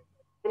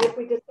 And if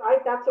we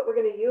decide that's what we're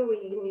going to use, we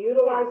can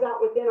utilize that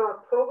within our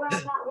program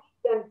that week,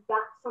 then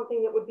that's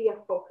something that would be a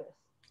focus.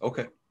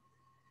 Okay.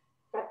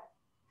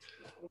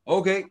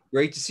 Okay,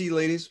 great to see you,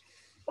 ladies.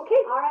 Okay,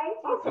 all right.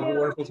 Have a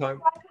wonderful time.